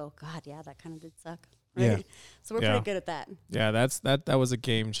someone to go, God, yeah, that kind of did suck. Right? Yeah. So we're pretty good at that. Yeah, that was a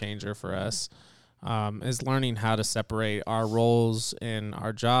game changer for us, is learning how to separate our roles in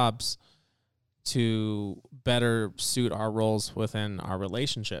our jobs to better suit our roles within our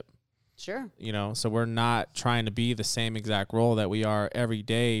relationship. Sure. So we're not trying to be the same exact role that we are every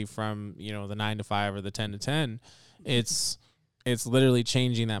day from, the 9 to 5 or the 10 to 10. It's literally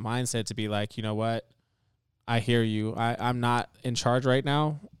changing that mindset to be like, you know what? I hear you. I'm not in charge right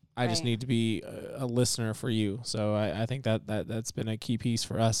now. I just need to be a listener for you. So I think that's been a key piece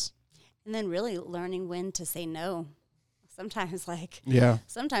for us. And then really learning when to say no. Sometimes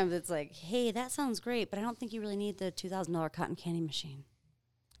sometimes it's like, hey, that sounds great, but I don't think you really need the $2,000 cotton candy machine.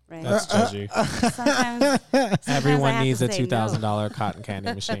 Right. That's judgy. Sometimes everyone needs a $2,000 cotton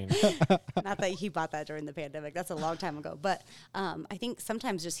candy machine. Not that he bought that during the pandemic. That's a long time ago. But I think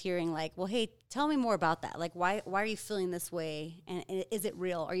sometimes just hearing like, well, hey, tell me more about that. Like, why are you feeling this way? And is it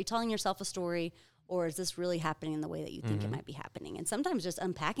real? Are you telling yourself a story? Or is this really happening in the way that you think it might be happening? And sometimes just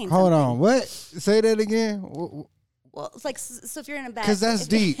unpacking Hold something. on. What? Say that again. Well, it's like, so if you're in a bad... Because that's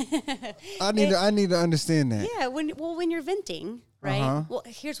deep. I need to understand that. Yeah, when you're venting, right? Well,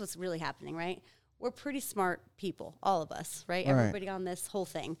 here's what's really happening, right? We're pretty smart people, all of us, right? Everybody on this whole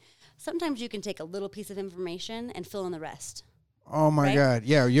thing. Sometimes you can take a little piece of information and fill in the rest. Oh, my God.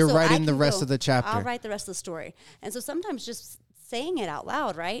 Yeah, you're writing the rest of the chapter. I'll write the rest of the story. And so sometimes just saying it out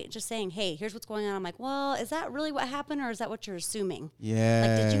loud, right? Just saying, hey, here's what's going on. I'm like, well, is that really what happened, or is that what you're assuming? Yeah.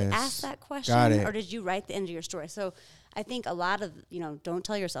 Like, did you ask that question, or did you write the end of your story? So I think a lot of, don't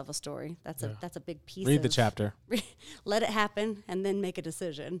tell yourself a story. That's a big piece. Read the chapter. Let it happen and then make a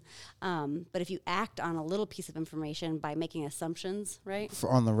decision. But if you act on a little piece of information by making assumptions, right?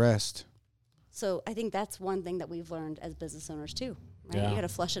 On the rest. So I think that's one thing that we've learned as business owners too, right? Yeah. You got to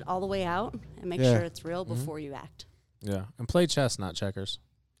flush it all the way out and make sure it's real before you act. Yeah, and play chess, not checkers.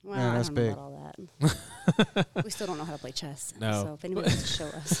 Well, Man, that's I don't know big. about all that. We still don't know how to play chess. No. So if anybody wants to show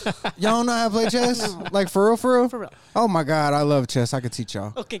us. Y'all don't know how to play chess? No. Like for real, for real? For real. Oh my God, I love chess. I could teach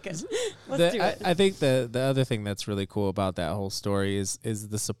y'all. Okay, good. Let's do it. I think the other thing that's really cool about that whole story is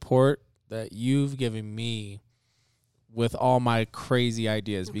the support that you've given me with all my crazy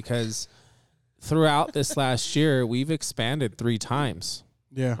ideas, because throughout this last year, we've expanded 3 times,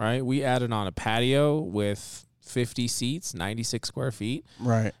 Yeah. right? We added on a patio with 50 seats, 96 square feet.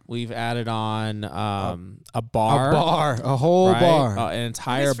 Right. We've added on a bar. A whole right? bar. An I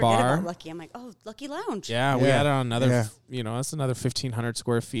entire always forget bar. about Lucky. I'm like, oh, Lucky Lounge. Yeah, we Yeah. added on another, Yeah. that's another 1,500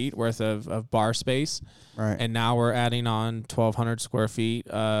 square feet worth of bar space. Right. And now we're adding on 1,200 square feet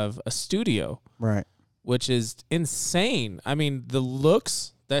of a studio, Right. which is insane. I mean, the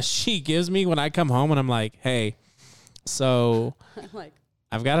looks that she gives me when I come home and I'm like, hey, so I'm like,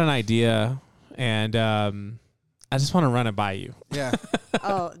 I've got an idea and I just want to run it by you. Yeah.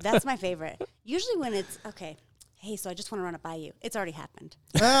 oh, that's my favorite. Usually when it's, okay, hey, so I just want to run it by you. It's already happened.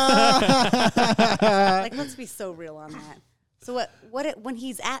 Like, let's be so real on that. So when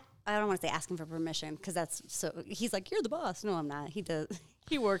he's I don't want to say asking for permission, because that's so, he's like, you're the boss. No, I'm not. He does.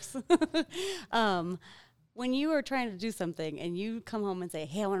 He works. When you are trying to do something and you come home and say,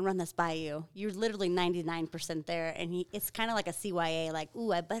 hey, I want to run this by you, you're literally 99% there. And it's kind of like a CYA, like,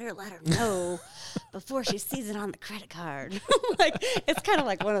 ooh, I better let her know before she sees it on the credit card. Like, it's kind of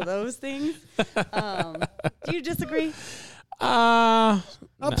like one of those things. Do you disagree? I'll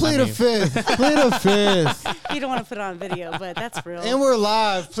plead the fifth. Plead the fifth. You don't want to put it on video, but that's real. And we're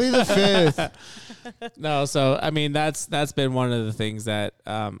live. Plead the fifth. No, so I mean that's been one of the things that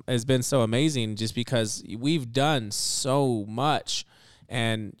has been so amazing, just because we've done so much,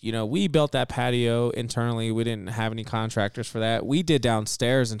 and we built that patio internally. We didn't have any contractors for that. We did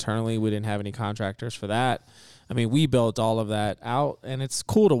downstairs internally. We didn't have any contractors for that. I mean, we built all of that out, and it's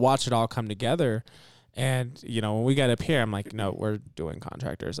cool to watch it all come together. And when we got up here, I'm like, no, we're doing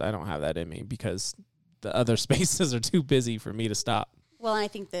contractors. I don't have that in me because the other spaces are too busy for me to stop. Well, and I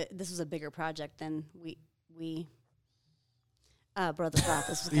think that this was a bigger project than we brothers thought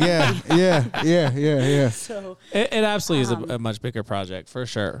this was going to be. Yeah. So It absolutely is a much bigger project for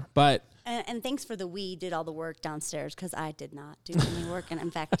sure. But and thanks for we did all the work downstairs, because I did not do any work. And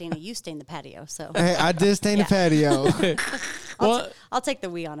in fact, Dana, you stained the patio. So Hey, I did stain the patio. I'll take the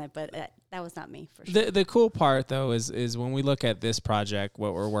we on it, but that was not me for sure. the cool part though is when we look at this project,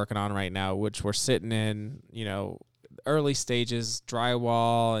 what we're working on right now, which we're sitting in, early stages,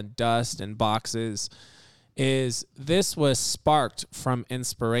 drywall and dust and boxes, is this was sparked from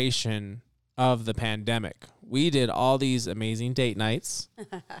inspiration of the pandemic. We did all these amazing date nights.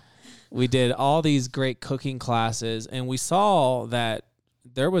 We did all these great cooking classes, and we saw that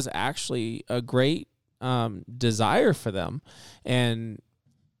there was actually a great desire for them. And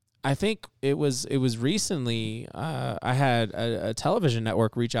I think it was recently I had a television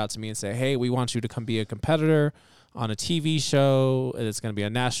network reach out to me and say, hey, we want you to come be a competitor on a TV show. It's going to be a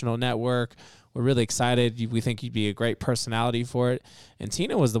national network. We're really excited. We think you'd be a great personality for it. And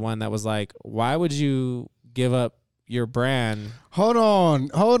Tina was the one that was like, why would you give up your brand? Hold on.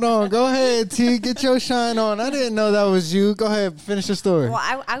 Go ahead, T. Get your shine on. I didn't know that was you. Go ahead. Finish the story.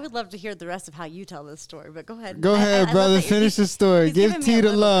 Well, I would love to hear the rest of how you tell this story, but go ahead. Go ahead, I brother. love that Finish the story. he's Give giving me T a the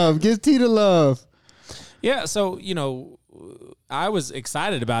little love. bit. Give T the love. Yeah, so, I was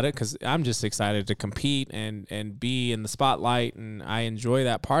excited about it because I'm just excited to compete and be in the spotlight, and I enjoy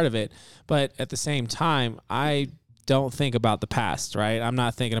that part of it. But at the same time, I don't think about the past, right? I'm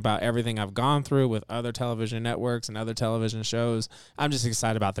not thinking about everything I've gone through with other television networks and other television shows. I'm just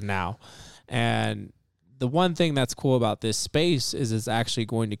excited about the now. And the one thing that's cool about this space is it's actually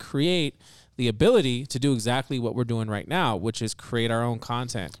going to create the ability to do exactly what we're doing right now, which is create our own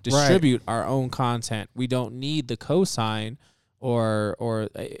content, distribute our own content. We don't need the cosign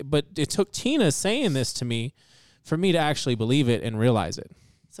but it took Tina saying this to me for me to actually believe it and realize it.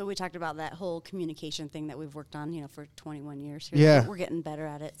 So we talked about that whole communication thing that we've worked on, for 21 years. Yeah. We're getting better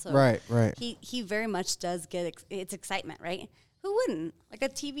at it. So Right. He very much does get it's excitement, right? Who wouldn't? Like, a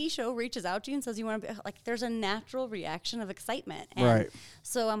TV show reaches out to you and says you want to be, like, there's a natural reaction of excitement. And Right.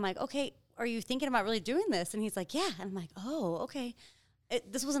 so I'm like, okay, are you thinking about really doing this? And he's like, yeah. And I'm like, oh, okay.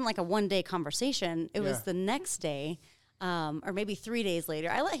 This wasn't like a one-day conversation. It was the next day, or maybe 3 days later.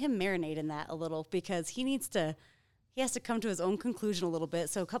 I let him marinate in that a little because he has to come to his own conclusion a little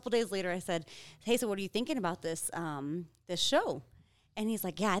bit. So a couple days later, I said, hey, so what are you thinking about this show? And he's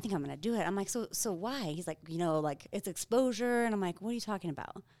like, yeah, I think I'm going to do it. I'm like, so why? He's like, like it's exposure. And I'm like, what are you talking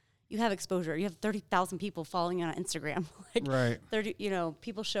about? You have exposure. You have 30,000 people following you on Instagram. Like right. 30,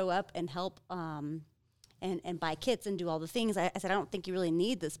 people show up and help and buy kits and do all the things. I said, I don't think you really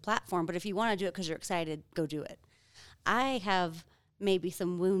need this platform, but if you want to do it because you're excited, go do it. I have maybe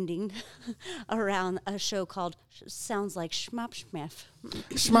some wounding around a show called sounds like Schmop Schmef.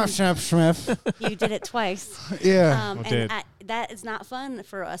 Schmop Schmef Schmef. You did it twice. Yeah. And that is not fun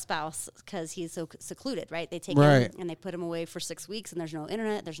for a spouse because he's so secluded, right? They take him and they put him away for 6 weeks and there's no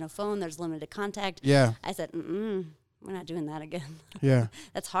internet, there's no phone, there's limited contact. Yeah. I said, we're not doing that again. Yeah.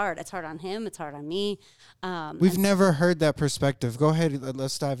 That's hard. It's hard on him. It's hard on me. We've never heard that perspective. Go ahead.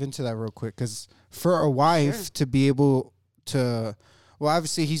 Let's dive into that real quick. Because for a wife to be able to, well,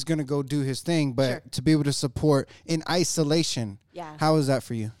 obviously he's going to go do his thing, but to be able to support in isolation. Yeah. How was that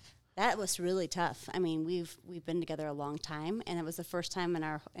for you? That was really tough. I mean, we've been together a long time, and it was the first time in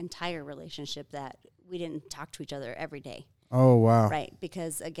our entire relationship that we didn't talk to each other every day. Oh, wow. Right.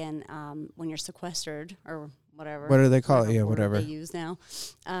 Because, again, when you're sequestered or whatever. What do they call it? Yeah, whatever. They use now.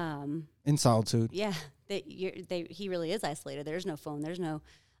 In solitude. Yeah. He really is isolated. There's no phone. There's no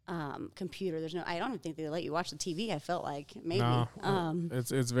computer. I don't even think they let you watch the TV. I felt like maybe. No,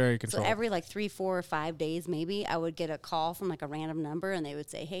 it's very controlled. So every 3, 4, or 5 days, maybe I would get a call from a random number, and they would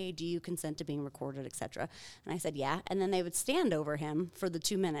say, "Hey, do you consent to being recorded, etc." And I said, "Yeah." And then they would stand over him for the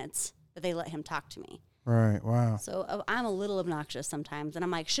 2 minutes that they let him talk to me. Right. Wow. So I'm a little obnoxious sometimes, and I'm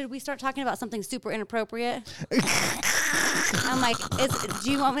like, should we start talking about something super inappropriate? I'm like,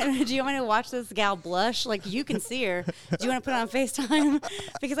 do you want me to watch this gal blush? Like, you can see her. Do you want to put it on FaceTime?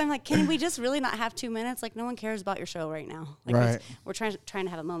 Because I'm like, can we just really not have 2 minutes? Like, no one cares about your show right now. Like, right. We're trying to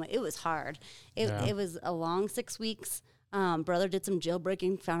have a moment. It was hard. It was a long 6 weeks. Brother did some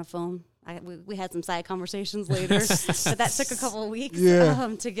jailbreaking, found a phone. We had some side conversations later, but that took a couple of weeks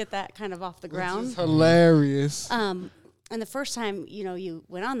to get that kind of off the ground. Which is hilarious. And the first time, you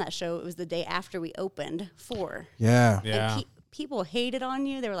went on that show, it was the day after we opened for. Yeah. Yeah. And people hated on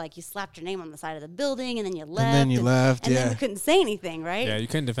you. They were like, you slapped your name on the side of the building, and then you left. And then you left, and then you couldn't say anything, right? Yeah, you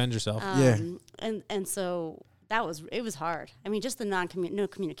couldn't defend yourself. And so it was hard. I mean, just the no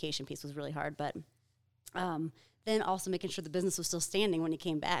communication piece was really hard, but then also making sure the business was still standing when you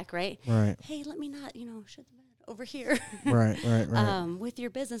came back, right? Right. Hey, let me not, shut the bed over here. Right. With your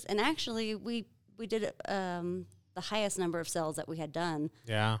business. And actually, we did the highest number of sales that we had done.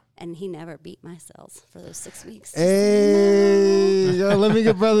 Yeah. And he never beat my sales for those 6 weeks. Hey, yo, let me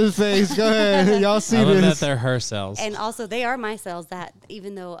get brother's face. Go ahead. Y'all see I love this. that they're her sales. And also, they are my sales that,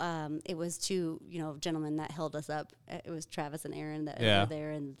 even though it was two, gentlemen that held us up, it was Travis and Aaron that were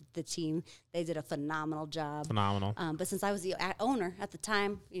there, and the team, they did a phenomenal job. Phenomenal. But since I was the owner at the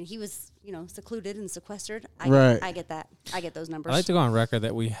time, he was, secluded and sequestered. I get that. I get those numbers. I like to go on record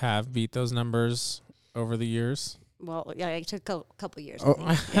that we have beat those numbers over the years. Well, yeah, it took a couple years. Oh.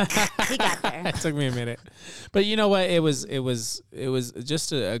 He got there. It took me a minute, but you know what? It was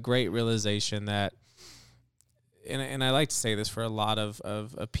just a great realization that, and I like to say this for a lot of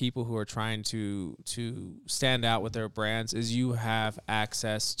people who are trying to stand out with their brands, is you have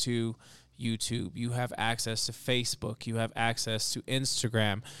access to YouTube, you have access to Facebook, you have access to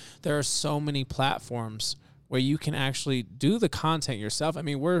Instagram. There are so many platforms where you can actually do the content yourself. I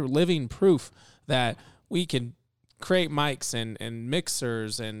mean, we're living proof that we can create mics and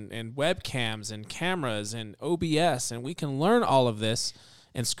mixers and webcams and cameras and OBS, and we can learn all of this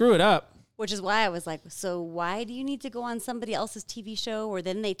and screw it up. Which is why I was like, so why do you need to go on somebody else's TV show where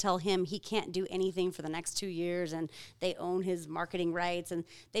then they tell him he can't do anything for the next 2 years and they own his marketing rights, and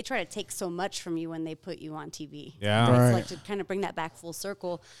they try to take so much from you when they put you on TV. Yeah. Right. It's like, to kind of bring that back full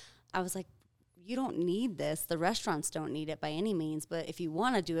circle, I was like, you don't need this. The restaurants don't need it by any means. But if you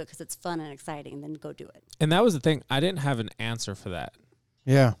want to do it because it's fun and exciting, then go do it. And that was the thing. I didn't have an answer for that.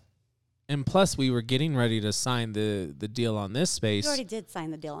 Yeah. And plus, we were getting ready to sign the deal on this space. You already did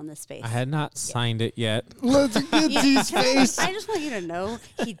sign the deal on this space. I had not signed it yet. Let's get these face. I just want you to know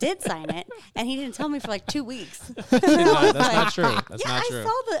he did sign it, and he didn't tell me for 2 weeks. No, that's not true. That's not I true.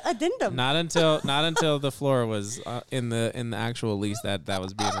 saw the addendum. Not until the floor was in the actual lease that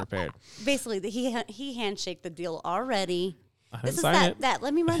was being repaired. Basically, he handshake the deal already. I This didn't is sign it. that.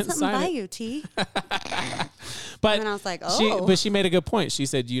 Let me run something sign by it. you, T. But And then I was like, oh. But she made a good point. She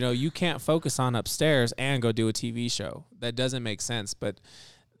said, you can't focus on upstairs and go do a TV show. That doesn't make sense. But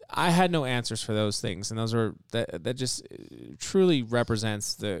I had no answers for those things, and those are that just truly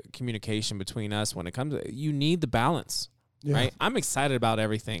represents the communication between us when it comes to, you need the balance. Yeah. Right? I'm excited about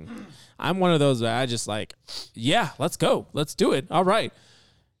everything. I'm one of those that I just like, yeah, let's go. Let's do it. All right.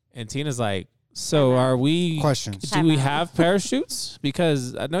 And Tina's like, so are we... Questions. Do we have parachutes?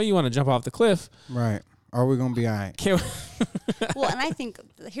 Because I know you want to jump off the cliff. Right. Are we going to be all right? Well, and I think,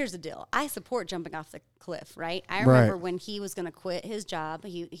 here's the deal. I support jumping off the cliff, right? I remember when he was going to quit his job.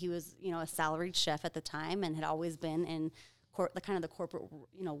 He was, a salaried chef at the time and had always been in the kind of the corporate,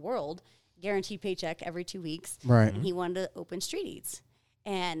 world. Guaranteed paycheck every 2 weeks. Right. And he wanted to open Street Eats.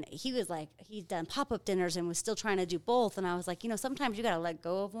 And he was like, he'd done pop-up dinners and was still trying to do both. And I was like, sometimes you got to let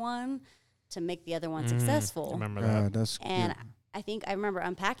go of one to make the other one successful. I remember that. That's and good. I think I remember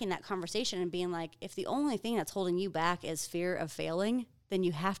unpacking that conversation and being like, if the only thing that's holding you back is fear of failing, then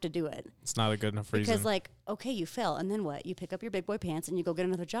you have to do it. It's not a good enough reason. Because, okay, you fail, and then what? You pick up your big boy pants and you go get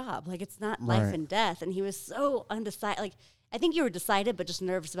another job. It's not life and death. And he was so undecided. I think you were decided, but just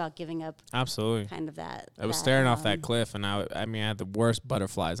nervous about giving up. Absolutely. Kind of that. I was staring off that cliff, and I had the worst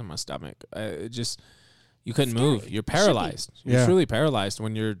butterflies in my stomach. You couldn't move. You're paralyzed. You're truly paralyzed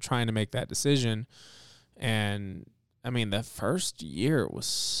when you're trying to make that decision. And the first year was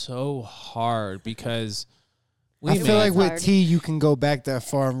so hard because I feel like with T, you can go back that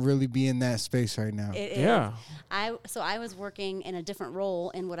far and really be in that space right now. It is. So I was working in a different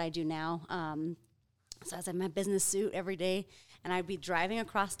role in what I do now. So I was in my business suit every day, and I'd be driving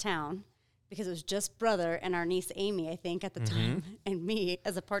across town because it was just brother and our niece Amy, I think, at the time, and me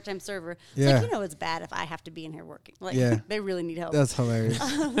as a part-time server. It's it's bad if I have to be in here working. They really need help. That's hilarious.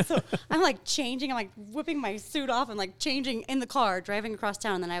 So I'm changing. I'm whipping my suit off and changing in the car, driving across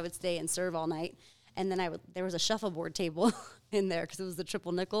town, and then I would stay and serve all night. And then there was a shuffleboard table in there because it was the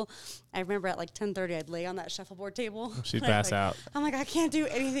triple nickel. I remember at 10:30, I'd lay on that shuffleboard table. She'd pass out. I'm I can't do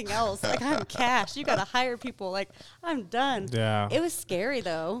anything else. I'm cash. You got to hire people. I'm done. Yeah. It was scary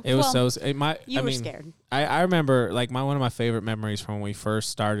though. It was you were scared. I remember one of my favorite memories from when we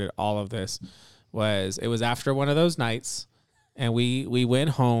first started all of this was it was after one of those nights, and we went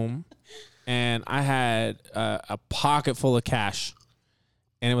home, and I had a pocket full of cash,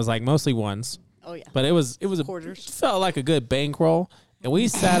 and it was mostly ones. Oh yeah, but it was quarters. Felt like a good bankroll, and we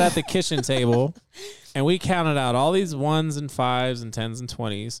sat at the kitchen table, and we counted out all these 1s and 5s and 10s and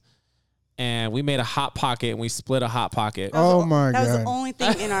 20s, and we made a hot pocket, and we split a hot pocket. Oh my god, that was the only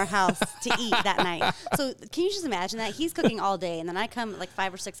thing in our house to eat that night. So can you just imagine that? He's cooking all day, and then I come at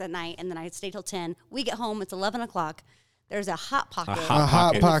 5 or 6 at night, and then I stay till 10. We get home, it's 11 o'clock. There's a hot pocket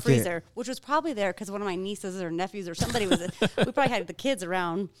in the freezer, which was probably there because one of my nieces or nephews or somebody was. We probably had the kids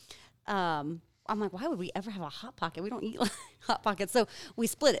around. I'm why would we ever have a hot pocket? We don't eat hot pockets. So we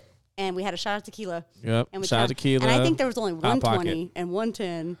split it, and we had a shot of tequila. Yep, and shot of tequila. And I think there was only 120 and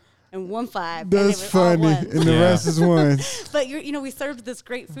 110 and 1.5. That's funny. And the rest is ones. But we served this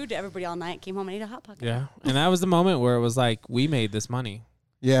great food to everybody all night. Came home and ate a hot pocket. Yeah, and that was the moment where it was we made this money.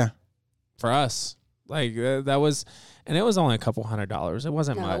 Yeah, for us, that was. And it was only a couple $100. It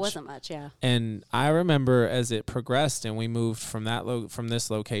wasn't much. No, it wasn't much, yeah. And I remember as it progressed and we moved from from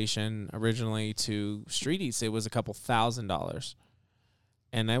this location originally to Street Eats, it was a couple $1,000s.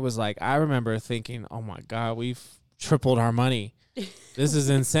 And it was I remember thinking, oh my God, we've tripled our money. This is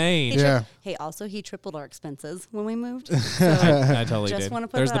insane. Also, he tripled our expenses when we moved. So I totally just did. Want to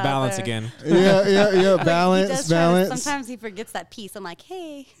put There's that the balance out there. again. Yeah. Balance. Sometimes he forgets that piece. I'm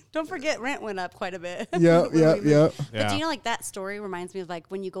hey, don't forget rent went up quite a bit. Yep. But do you know that story reminds me of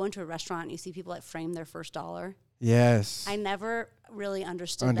when you go into a restaurant and you see people frame their first dollar? Yes. I never really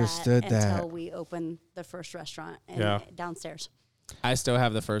understood that until we opened the first restaurant downstairs. I still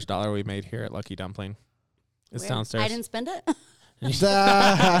have the first dollar we made here at Lucky Dumpling. It's downstairs. I didn't spend it. You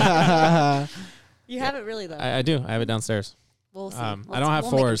have it really though. I do. I have it downstairs. We'll see. I don't have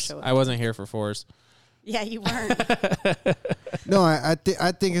fours. I wasn't here for fours. Yeah, you weren't. No, I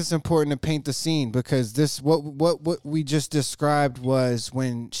think it's important to paint the scene because what we just described was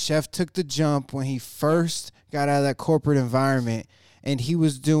when Chef took the jump when he first got out of that corporate environment and he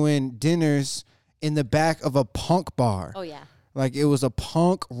was doing dinners in the back of a punk bar. Oh yeah. It was a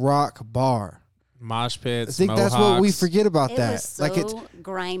punk rock bar. Mosh pits. I think Mohawks. that's what we forget about it that. Was so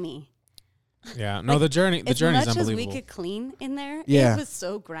grimy. Yeah. No, the journey's unbelievable. As much as we could clean in there, it was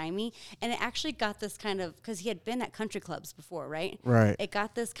so grimy. And it actually got this kind of, because he had been at country clubs before, right? Right. It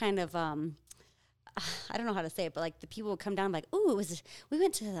got this kind of, I don't know how to say it, but the people would come down ooh, we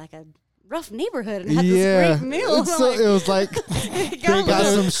went to a rough neighborhood and had this great meal. It was they got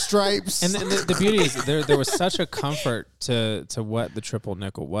some stripes. And the beauty is there was such a comfort to what the Triple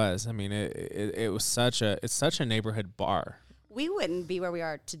Nickel was. It was it's such a neighborhood bar. we wouldn't be where we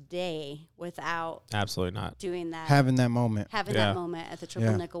are today without absolutely not doing that. Having that moment. That moment at the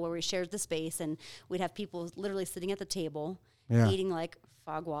Triple Nickel where we shared the space and we'd have people literally sitting at the table eating like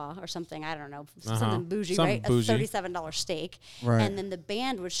foie gras or something, I don't know, something bougie, right? Bougie. A $37 steak. Right. And then the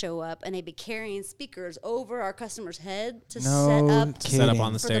band would show up and they'd be carrying speakers over our customer's head to No set up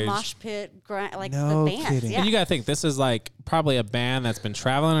on the for stage. the mosh pit, like No the bands. kidding. Yeah. And you got to think, this is like probably a band that's been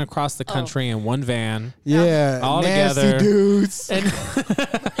traveling across the country in one van. Yeah. All nasty together. dudes. And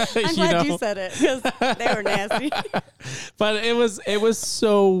I'm glad you said it because they were nasty. But it was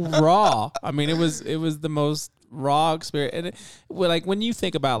so raw. I mean, it was the most raw experience. And like when you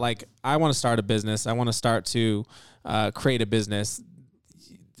think about like, I want to start a business, I want to start to create a business.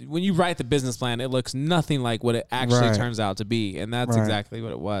 When you write the business plan, it looks nothing like what it actually turns out to be, and that's exactly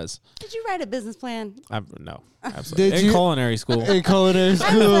what it was. Did you write a business plan? No, absolutely. Did in you? culinary school. In culinary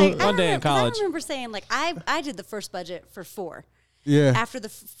school. One day in college. I remember saying like I did the first budget for 4. Yeah. After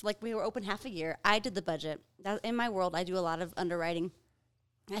we were open half a year, I did the budget. In my world, I do a lot of underwriting.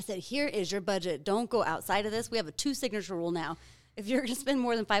 I said, here is your budget. Don't go outside of this. We have a 2 signature rule now. If you're going to spend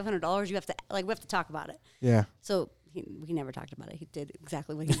more than $500, we have to talk about it. Yeah. So he never talked about it. He did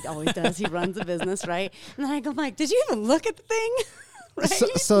exactly what he always does. He runs a business, right? And then I go, Mike, did you even look at the thing? Right?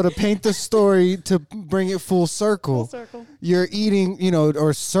 So to paint the story, to bring it full circle, you're eating,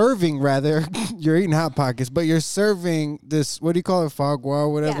 or serving rather, you're eating Hot Pockets, but you're serving this, what do you call it, foie gras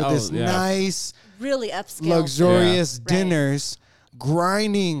or whatever, this nice, really upscale, luxurious dinners,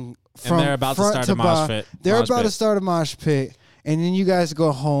 grinding from and they're about front to start to a mosh pit. They're about to start a mosh pit, and then you guys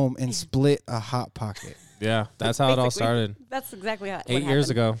go home and split a Hot Pocket. Yeah, that's how it all started. That's exactly how 8 years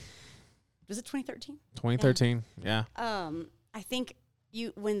ago. Was it 2013? 2013, yeah. I think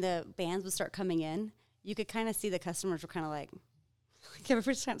when the bands would start coming in, you could kind of see the customers were kind of like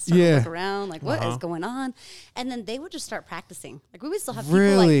everybody's kind of starting to look around, like what is going on, and then they would just start practicing. Like we would still have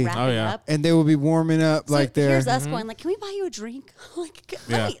people like wrapping up, and they would be warming up so like they're. Here's us going like, can we buy you a drink? Like,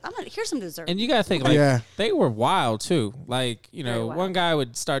 here's some dessert. And you gotta think like they were wild too. Like one guy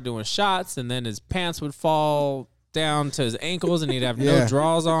would start doing shots, and then his pants would fall down to his ankles, and he'd have no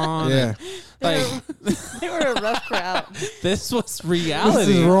drawers on. Yeah. They were a rough crowd. This was reality. This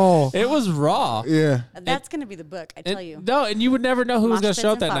is raw. It was raw. Yeah. That's going to be the book, I tell you. No, and you would never know who was going to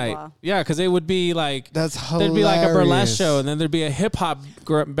show up that night. Yeah, because it would be like, that's hilarious. There'd be like a burlesque show, and then there'd be a hip hop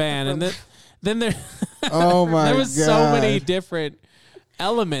band, and then there, oh my there was God. so many different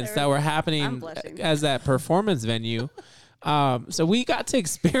elements that were happening as that performance venue. So we got to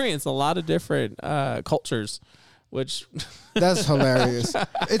experience a lot of different cultures. Which that's hilarious.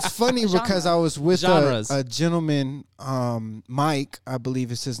 It's funny because I was with a gentleman, Mike, I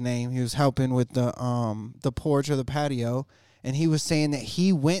believe is his name. He was helping with the porch or the patio, and he was saying that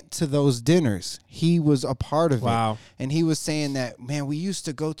he went to those dinners. He was a part of it, and he was saying that, man, we used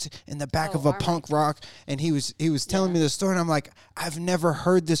to go to in the back of a punk rock, and he was telling me the story, and I'm like, I've never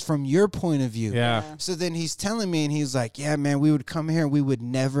heard this from your point of view. Yeah. So then he's telling me, and he's like, yeah, man, we would come here, and we would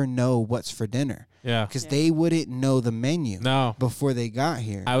never know what's for dinner. Yeah, because they wouldn't know the menu before they got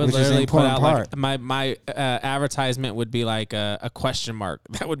here. I would literally put out like my advertisement would be like a question mark.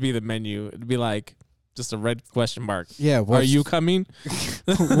 That would be the menu. It'd be like just a red question mark. Yeah, are you coming?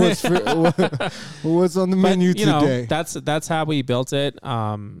 what's on the menu today? That's how we built it.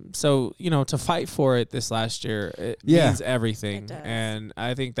 So to fight for it this last year, it means everything, and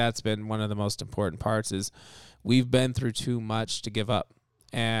I think that's been one of the most important parts. Is we've been through too much to give up.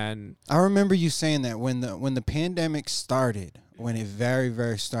 And I remember you saying that when the pandemic started, when it very,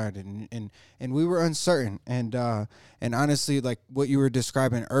 very started, and we were uncertain, and honestly, like what you were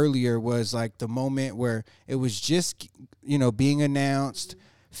describing earlier was like the moment where it was just being announced,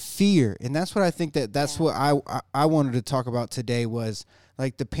 fear, and that's what I think that's what I wanted to talk about today was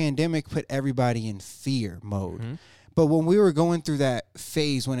like the pandemic put everybody in fear mode, but when we were going through that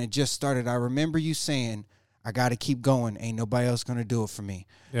phase when it just started, I remember you saying, I got to keep going. Ain't nobody else going to do it for me.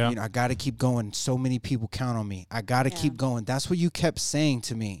 Yeah. I got to keep going. So many people count on me. I got to keep going. That's what you kept saying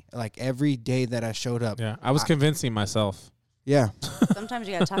to me, like every day that I showed up. Yeah, I was convincing myself. Yeah. Sometimes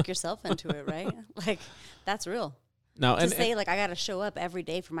you got to talk yourself into it, right? Like, that's real. No, to say, like, I got to show up every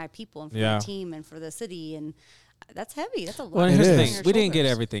day for my people and for my team and for the city, and that's heavy. That's a lot. Well, here's the thing. We didn't get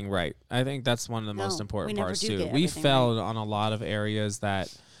everything right. I think that's one of the most important parts, too. We failed on a lot of areas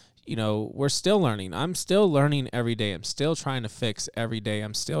that – we're still learning. I'm still learning every day. I'm still trying to fix every day.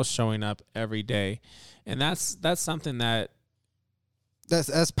 I'm still showing up every day. And that's something that's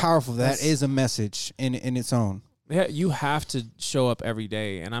powerful. That is a message in its own. Yeah, you have to show up every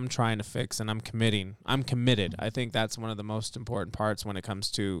day, and I'm trying to fix, and I'm committed. I think that's one of the most important parts when it comes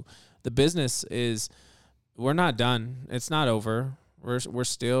to the business is we're not done. It's not over. We're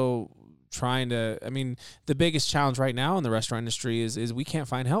still trying to. I mean, the biggest challenge right now in the restaurant industry is we can't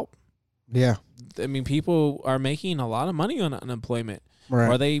find help. Yeah. I mean, people are making a lot of money on unemployment,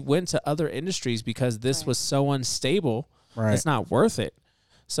 or they went to other industries because this was so unstable. It's not worth it.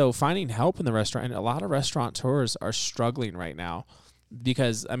 So finding help in the restaurant, and a lot of restaurateurs are struggling right now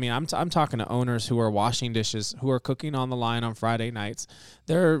because, I mean, I'm talking to owners who are washing dishes, who are cooking on the line on Friday nights.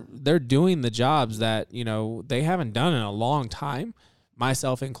 They're doing the jobs that, they haven't done in a long time,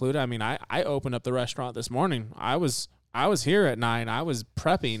 myself included. I mean, I opened up the restaurant this morning. I was here at 9. I was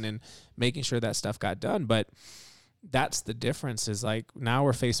prepping and making sure that stuff got done. But that's the difference, is like now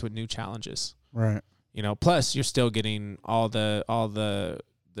we're faced with new challenges. Right. Plus you're still getting all the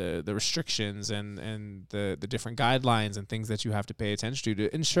restrictions and the different guidelines and things that you have to pay attention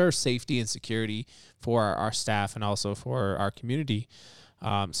to ensure safety and security for our staff and also for our community.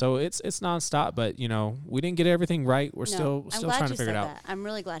 So it's nonstop, but we didn't get everything right. We're still trying to figure it out. That. I'm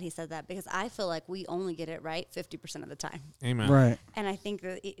really glad he said that, because I feel like we only get it right 50% of the time. Amen. Right. And I think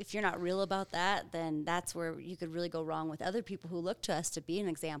that if you're not real about that, then that's where you could really go wrong with other people who look to us to be an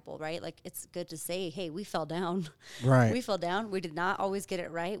example, right? Like, it's good to say, hey, we fell down. Right. We fell down. We did not always get it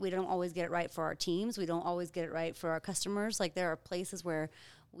right. We don't always get it right for our teams. We don't always get it right for our customers. Like, there are places where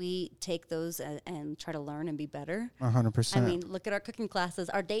we take those and try to learn and be better. 100%. I mean, look at our cooking classes,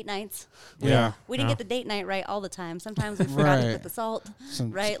 our date nights. Yeah. We didn't get the date night right all the time. Sometimes we forgot to put the salt,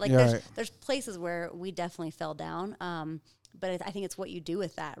 right? Like, there's places where we definitely fell down. But I think it's what you do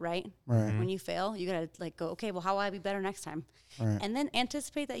with that, right? Right. When you fail, you got to go, okay, well, how will I be better next time? Right. And then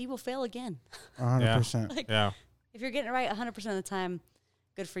anticipate that you will fail again. 100%. Yeah. If you're getting it right 100% of the time,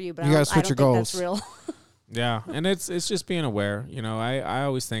 good for you. But You I gotta don't switch your think goals. that's real. Yeah, and it's just being aware. I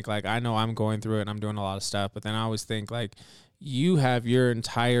always think, like, I know I'm going through it and I'm doing a lot of stuff, but then I always think, like, you have your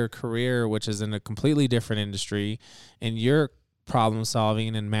entire career, which is in a completely different industry, and you're problem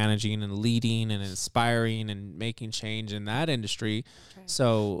solving and managing and leading and inspiring and making change in that industry. Right.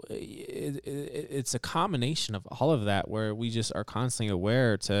 So it's a combination of all of that, where we just are constantly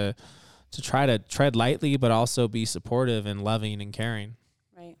aware to try to tread lightly, but also be supportive and loving and caring.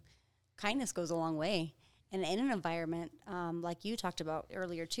 Right. Kindness goes a long way. And in an environment, like you talked about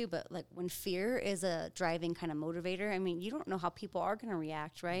earlier too, but like when fear is a driving kind of motivator, I mean, you don't know how people are going to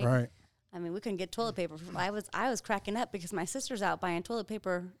react, right? Right. I mean, we couldn't get toilet paper. I was cracking up because my sister's out buying toilet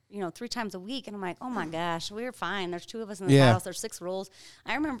paper, 3 times a week. And I'm like, oh my gosh, we're fine. There's 2 of us in the house. There's 6 rolls.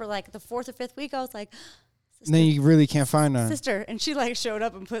 I remember like the 4th or 5th week, I was like, and then you really can't find none. Sister. And she like showed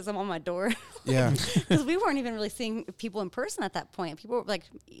up and put some on my door. Yeah. Because we weren't even really seeing people in person at that point. People were like,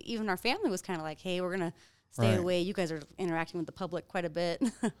 even our family was kind of like, hey, we're going to stay away. You guys are interacting with the public quite a bit.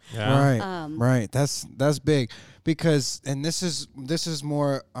 Yeah. Right. Right. That's big, because, and this is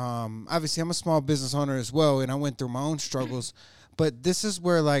more, obviously I'm a small business owner as well, and I went through my own struggles, but this is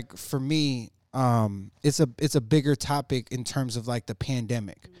where, like, for me, it's a bigger topic in terms of like the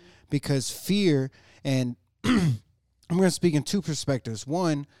pandemic, because fear, and I'm going to speak in 2 perspectives.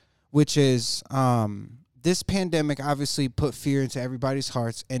 One, which is, this pandemic obviously put fear into everybody's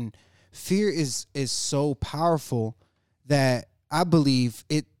hearts, and fear is so powerful that I believe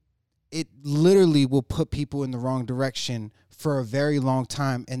it literally will put people in the wrong direction for a very long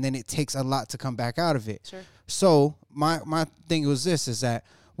time, and then it takes a lot to come back out of it. Sure. So my thing was this, is that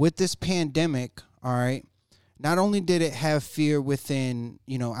with this pandemic, all right, not only did it have fear within,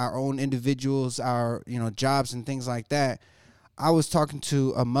 our own individuals, our, jobs and things like that. I was talking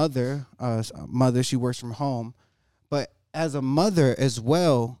to a mother, she works from home, but as a mother as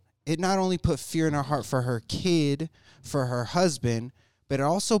well, it not only put fear in her heart for her kid, for her husband, but it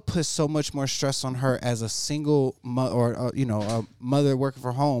also puts so much more stress on her as a single or a mother working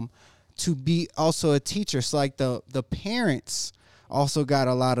from home to be also a teacher. So like the parents also got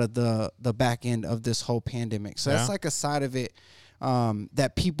a lot of the back end of this whole pandemic. So that's like a side of it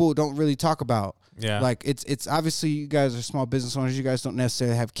that people don't really talk about. Yeah. Like it's obviously you guys are small business owners. You guys don't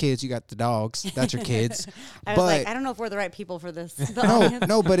necessarily have kids. You got the dogs. That's your kids. I was like, I don't know if we're the right people for this.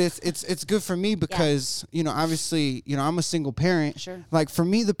 No, but it's good for me because, obviously, I'm a single parent. Sure. Like for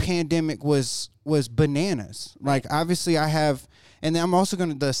me, the pandemic was bananas. Right. Like obviously I have, and then I'm also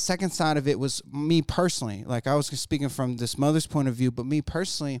the second side of it was me personally. Like I was speaking from this mother's point of view, but me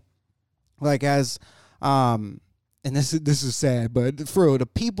personally, like as, and this is sad, but for real, the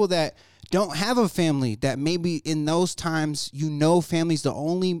people that don't have a family, that maybe in those times, family's the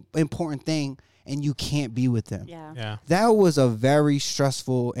only important thing and you can't be with them. Yeah. That was a very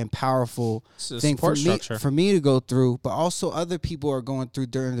stressful and powerful thing for me to go through, but also other people are going through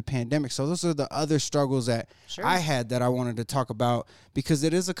during the pandemic. So those are the other struggles that I had that I wanted to talk about, because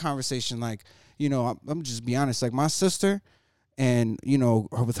it is a conversation like, you know, I'm just be honest, like my sister, and, you know,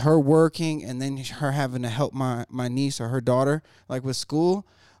 with her working and then her having to help my niece or her daughter, like with school,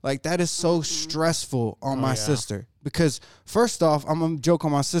 like that is so stressful on my sister. Because first off, I'm going to joke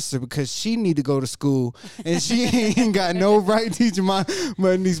on my sister because she need to go to school and she ain't got no right teaching my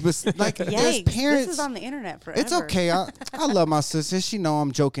niece. But like, there's parents. This is on the internet forever. It's okay. I love my sister. She know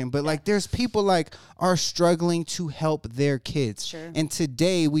I'm joking. But like, there's people like are struggling to help their kids. Sure. And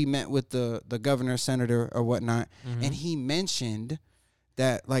today we met with the governor, senator, or whatnot, and he mentioned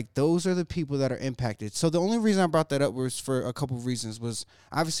that like those are the people that are impacted. So the only reason I brought that up was for a couple of reasons. Was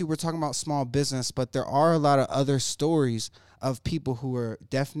obviously we're talking about small business, but there are a lot of other stories of people who are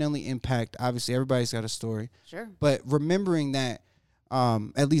definitely impacted. Obviously everybody's got a story. Sure. But remembering that,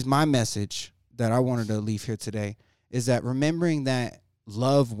 at least my message that I wanted to leave here today is that remembering that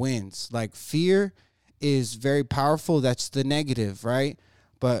love wins. Like fear is very powerful. That's the negative, right?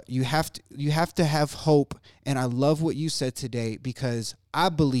 But you have to have hope. And I love what you said today because I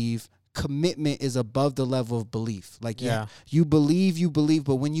believe commitment is above the level of belief. Like, you believe,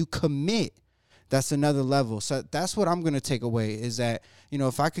 but when you commit, that's another level. So that's what I'm going to take away is that, you know,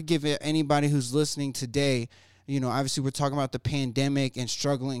 if I could give anybody who's listening today, you know, obviously we're talking about the pandemic and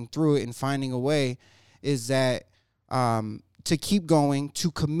struggling through it and finding a way, is that to keep going, to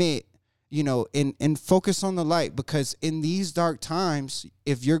commit, you know, and focus on the light, because in these dark times,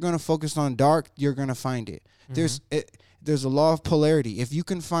 if you're going to focus on dark, you're going to find it. There's a law of polarity. If you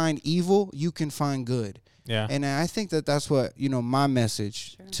can find evil, you can find good. Yeah. And I think that's what, you know, my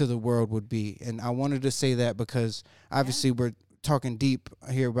message to the world would be. And I wanted to say that because obviously we're talking deep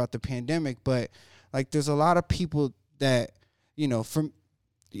here about the pandemic, but like there's a lot of people that, you know,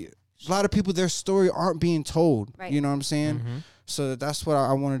 a lot of people, their story aren't being told. Right. You know what I'm saying? So that's what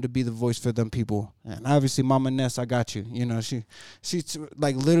I wanted to be the voice for them people. And obviously, Mama Ness, I got you. You know, she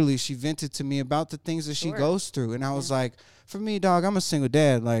like literally she vented to me about the things that she goes through. And I was like, for me, dog, I'm a single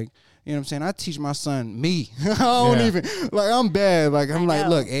dad. Like, you know what I'm saying? I teach my son me. I don't even, like, I'm bad. Like, I'm like,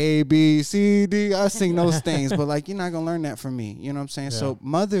 look, A, B, C, D. I sing those things. But, like, you're not going to learn that from me. You know what I'm saying? Yeah. So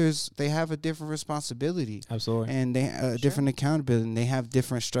mothers, they have a different responsibility. Absolutely. And they different accountability. And they have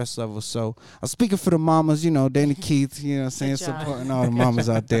different stress levels. So I'm speaking for the mamas, you know, Danny Keith, you know what I'm saying, supporting all the mamas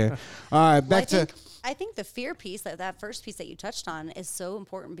out there. All right, I think the fear piece, that first piece that you touched on, is so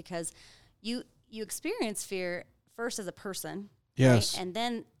important because you experience fear first as a person. Yes. Right?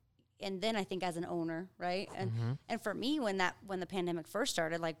 And then I think as an owner, right? And for me, when the pandemic first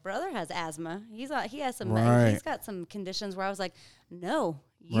started, like brother has asthma. He has some he's got some conditions where I was like, no,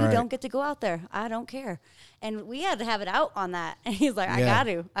 you don't get to go out there. I don't care. And we had to have it out on that. And he's like,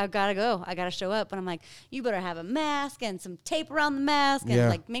 I've got to go. I got to show up. And I'm like, you better have a mask and some tape around the mask and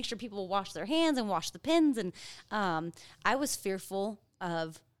like make sure people wash their hands and wash the pins. And I was fearful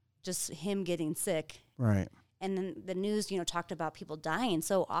of just him getting sick. Right. And then the news, you know, talked about people dying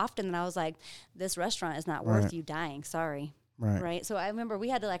so often that I was like, this restaurant is not worth you dying. Sorry. Right. So I remember we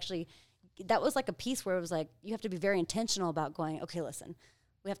had to actually, that was like a piece where it was like, you have to be very intentional about going, okay, listen,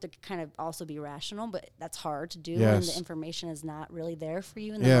 we have to kind of also be rational, but that's hard to do. Yes. And the information is not really there for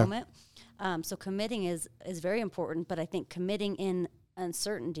you in the moment. So committing is very important, but I think committing in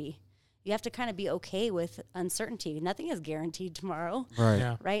uncertainty, you have to kind of be okay with uncertainty. Nothing is guaranteed tomorrow. Right.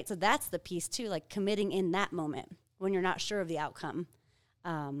 Yeah. Right. So that's the piece too, like committing in that moment when you're not sure of the outcome,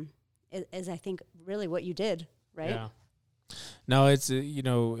 is I think really what you did. Right. Yeah. No, it's, you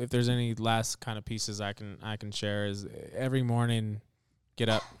know, if there's any last kind of pieces I can share is every morning, get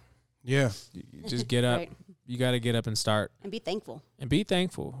up. Yeah. Just get up. Right. You got to get up and start. And be thankful.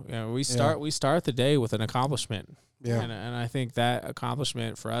 You know, we start the day with an accomplishment. Yeah. And I think that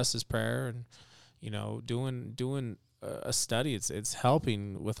accomplishment for us is prayer and, you know, doing a study. It's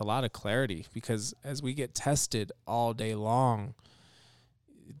helping with a lot of clarity because as we get tested all day long,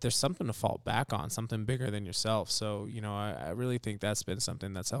 there's something to fall back on, something bigger than yourself. So, you know, I really think that's been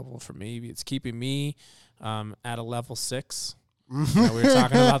something that's helpful for me. It's keeping me at a level 6. You know, we were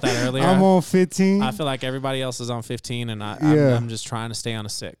talking about that earlier. I'm on 15. I feel like everybody else is on 15, and I'm just trying to stay on a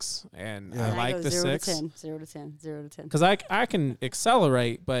 6. And I like the 6. 0 to 10. Because I can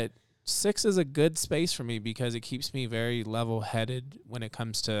accelerate, but 6 is a good space for me because it keeps me very level-headed when it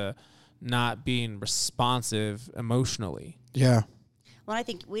comes to not being responsive emotionally. Yeah. Well, I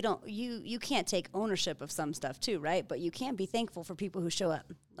think you can't take ownership of some stuff too, right? But you can be thankful for people who show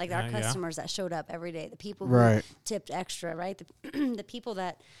up, like our customers that showed up every day, the people who tipped extra, right? The people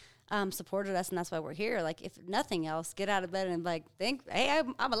that supported us, and that's why we're here. Like, if nothing else, get out of bed and like hey,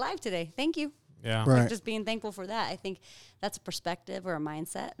 I'm alive today. Thank you. Yeah. Right. Like just being thankful for that. I think that's a perspective or a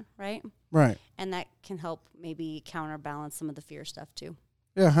mindset, right? Right. And that can help maybe counterbalance some of the fear stuff too.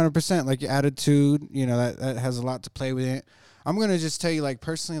 Yeah, 100%. Like your attitude, you know, that has a lot to play with it. I'm going to just tell you, like,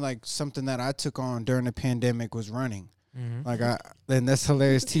 personally, like, something that I took on during the pandemic was running. Mm-hmm. Like, and that's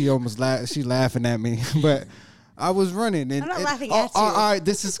hilarious. T almost she laughing at me. But I was running. And, I'm not laughing at you. All right,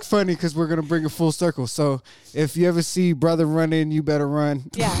 this is funny because we're going to bring it full circle. So if you ever see brother running, you better run.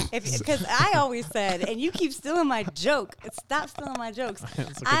 Yeah, because I always said, and you keep stealing my joke. Stop stealing my jokes.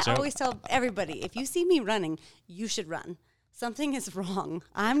 I always tell everybody, if you see me running, you should run. Something is wrong.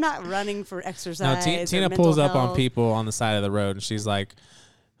 I'm not running for exercise. No, Tina pulls up on people on the side of the road, and she's like,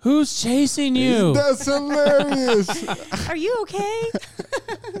 "Who's chasing you?" That's hilarious. Are you okay?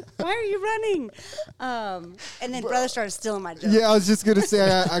 Why are you running? And then brother started stealing my jokes. Yeah, I was just going to say,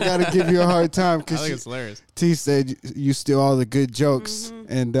 I got to give you a hard time. I think it's hilarious. T said you steal all the good jokes.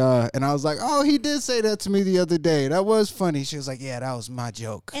 And I was like, oh, he did say that to me the other day. That was funny. She was like, yeah, that was my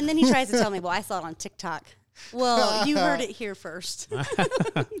joke. And then he tries to tell me, well, I saw it on TikTok. Well, you heard it here first.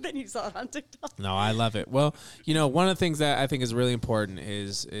 Then you saw it on TikTok. No, I love it. Well, you know, one of the things that I think is really important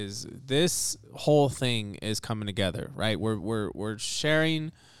is this whole thing is coming together, right? We're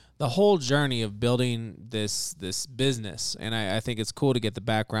sharing the whole journey of building this business, and I think it's cool to get the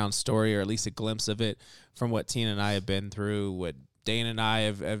background story, or at least a glimpse of it, from what Tina and I have been through, what Dana and I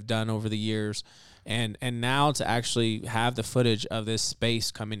have done over the years, and now to actually have the footage of this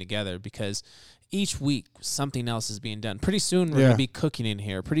space coming together, because each week something else is being done. Pretty soon we're going to be cooking in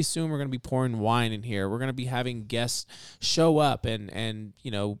here. Pretty soon we're going to be pouring wine in here. We're going to be having guests show up and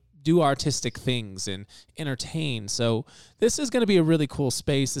you know, do artistic things and entertain. So this is going to be a really cool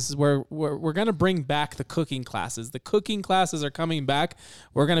space. This is where we're going to bring back the cooking classes. The cooking classes are coming back.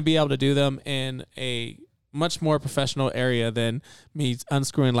 We're going to be able to do them in a much more professional area than me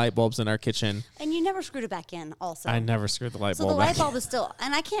unscrewing light bulbs in our kitchen. And you never screwed it back in also. I never screwed the light bulb back in. So the light bulb in. is still,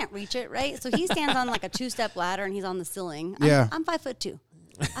 and I can't reach it, right? So he stands on like a 2-step ladder and he's on the ceiling. Yeah. I'm 5'2".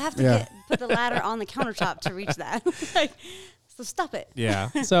 I have to put the ladder on the countertop to reach that. So stop it. Yeah.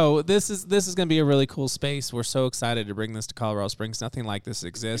 So this is going to be a really cool space. We're so excited to bring this to Colorado Springs. Nothing like this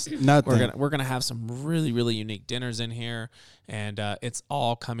exists. Nothing. We're gonna have some really, really unique dinners in here, and it's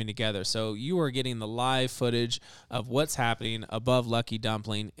all coming together. So you are getting the live footage of what's happening above Lucky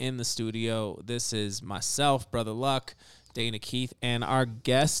Dumpling in the studio. This is myself, Brother Luck, Dana Keith, and our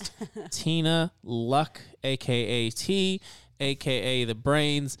guest, Tina Luck, a.k.a. T, a.k.a. The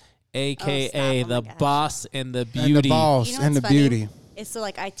Brains, a.k.a. the boss and the beauty. And the boss and the beauty. It's so,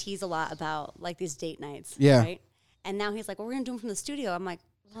 like, I tease a lot about, like, these date nights. Yeah. Right? And now he's like, well, we're going to do them from the studio. I'm like,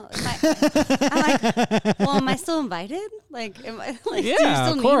 well, am I still invited? Like, am I, like, yeah, do you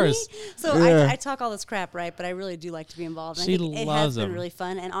still of course. Need me? So I talk all this crap, right? But I really do like to be involved. And She I think it loves has them. been really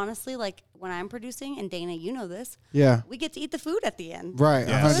fun. And honestly, like, when I'm producing, and Dana, you know this, Yeah. we get to eat the food at the end. Right.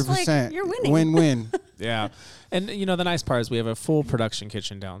 Yeah. 100%. So it's like, you're winning. Win-win. Yeah. And, you know, the nice part is we have a full production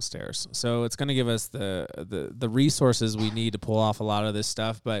kitchen downstairs. So it's going to give us the resources we need to pull off a lot of this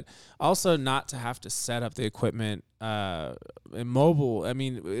stuff, but also not to have to set up the equipment mobile. I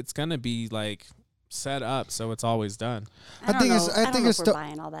mean, it's going to be, like, set up so it's always done. I don't know if we're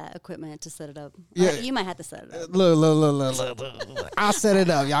buying all that equipment to set it up. Yeah. You might have to set it up. Look. I'll set it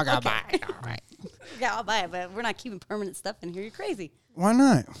up. Y'all got to buy it. All right. Yeah, I'll buy it, but we're not keeping permanent stuff in here. You're crazy. Why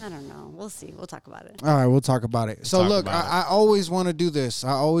not? I don't know. We'll see. We'll talk about it. All right, we'll talk about it. So, look, about it. I always want to do this.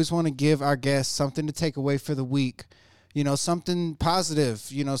 I always want to give our guests something to take away for the week. You know, something positive.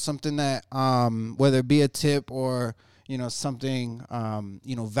 You know, something that, whether it be a tip or, you know, something,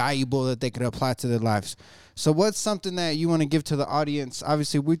 you know, valuable that they could apply to their lives. So what's something that you want to give to the audience?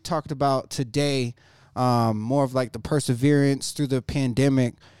 Obviously, we talked about today more of like the perseverance through the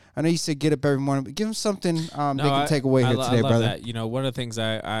pandemic. I know you said get up every morning, but give them something they can take away here today, I love brother. that. You know, one of the things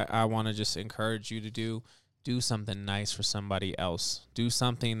I want to just encourage you to do something nice for somebody else. Do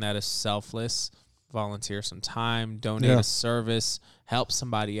something that is selfless. Volunteer some time, donate a service, help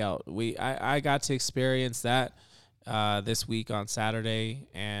somebody out. I got to experience that this week on Saturday,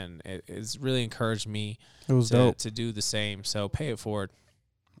 and it's really encouraged me to do the same. So pay it forward.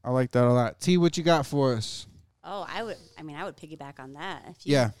 I like that a lot. T, what you got for us? Oh, I would piggyback on that.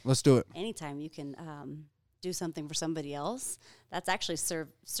 Let's do it. Anytime you can do something for somebody else, that's actually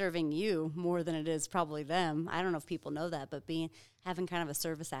serving you more than it is probably them. I don't know if people know that, but having kind of a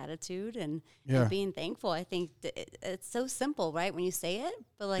service attitude and being thankful, I think it's so simple, right? When you say it,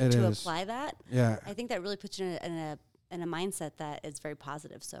 but like to apply that, I think that really puts you in a mindset that is very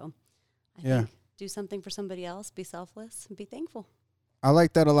positive. So I think do something for somebody else, be selfless, and be thankful. I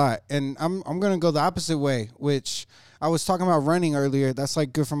like that a lot. And I'm going to go the opposite way, which I was talking about running earlier. That's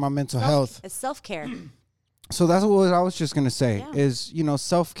like good for my mental health. It's self-care. So that's what I was just going to say is, you know,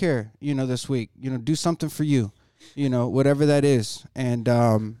 self-care, you know, this week, you know, do something for you. you know, whatever that is. And,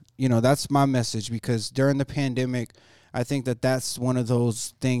 you know, that's my message, because during the pandemic, I think that that's one of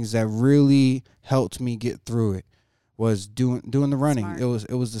those things that really helped me get through it, was doing the running. Smart.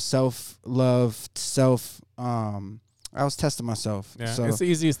 It was the self-love, I was testing myself. Yeah, So it's the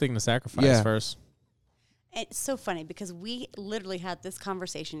easiest thing to sacrifice first. It's so funny because we literally had this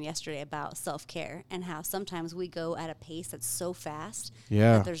conversation yesterday about self-care and how sometimes we go at a pace that's so fast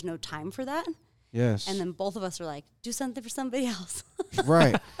that there's no time for that. Yes. And then both of us are like, do something for somebody else.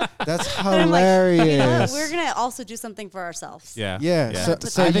 Right. That's And I'm like, hilarious. you know what? We're going to also do something for ourselves. Yeah. Yeah. Yeah.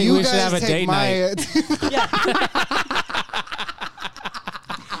 So I think you we should guys have a take date my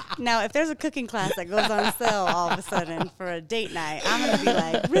Now, if there's a cooking class that goes on sale all of a sudden for a date night, I'm going to be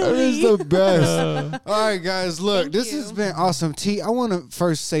like, That really? is the best. All right, guys. Look, Thank this you. has been awesome. T, I want to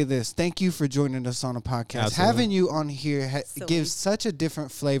first say this. Thank you for joining us on the podcast. Absolutely. Having you on here Silly. gives such a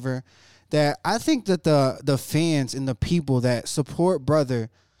different flavor that I think that the fans and the people that support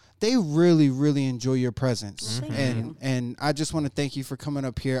Brother, they really, really enjoy your presence. Thank you. And I just want to thank you for coming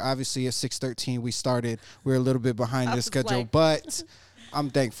up here. Obviously, at 6:13 we started. We're a little bit behind I the was schedule, like- but I'm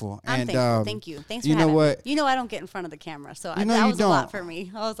thankful. I'm And thankful. Thank you. Thanks you for know having what? me. You know I don't get in front of the camera, so You know that you was a lot don't. for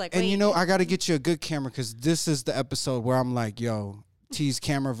me. I was like, And wait. you know, I got to get you a good camera, because this is the episode where I'm like, yo, T's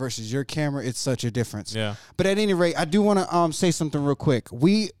camera versus your camera, it's such a difference. Yeah. But at any rate, I do want to say something real quick.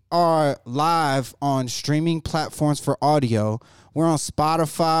 We are live on streaming platforms for audio. We're on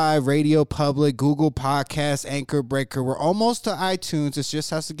Spotify, Radio Public, Google Podcasts, Anchor Breaker. We're almost to iTunes. It just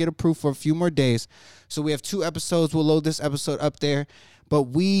has to get approved for a few more days. So we have 2 episodes. We'll load this episode up there. But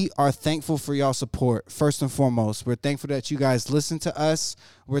we are thankful for y'all support, first and foremost. We're thankful that you guys listen to us.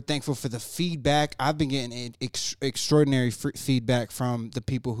 We're thankful for the feedback. I've been getting extraordinary feedback from the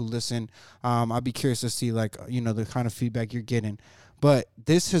people who listen. I'll be curious to see, like, you know, the kind of feedback you're getting. But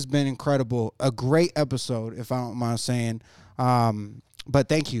this has been incredible. A great episode, if I don't mind saying. But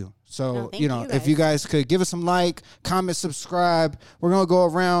thank you. So, No, thank you know, you if you guys. guys could give us some like, comment, subscribe. We're going to go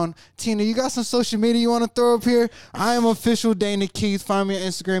around. Tina, you got some social media you want to throw up here? I am official Dana Keith. Find me on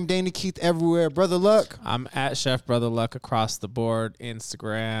Instagram, Dana Keith everywhere. Brother Luck. I'm at Chef Brother Luck across the board.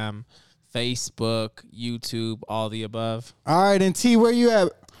 Instagram, Facebook, YouTube, all the above. All right, and T, where you at?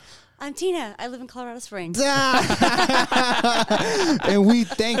 I'm Tina. I live in Colorado Springs. And we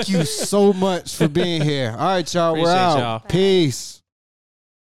thank you so much for being here. All right, y'all. We're Appreciate out. y'all. Peace.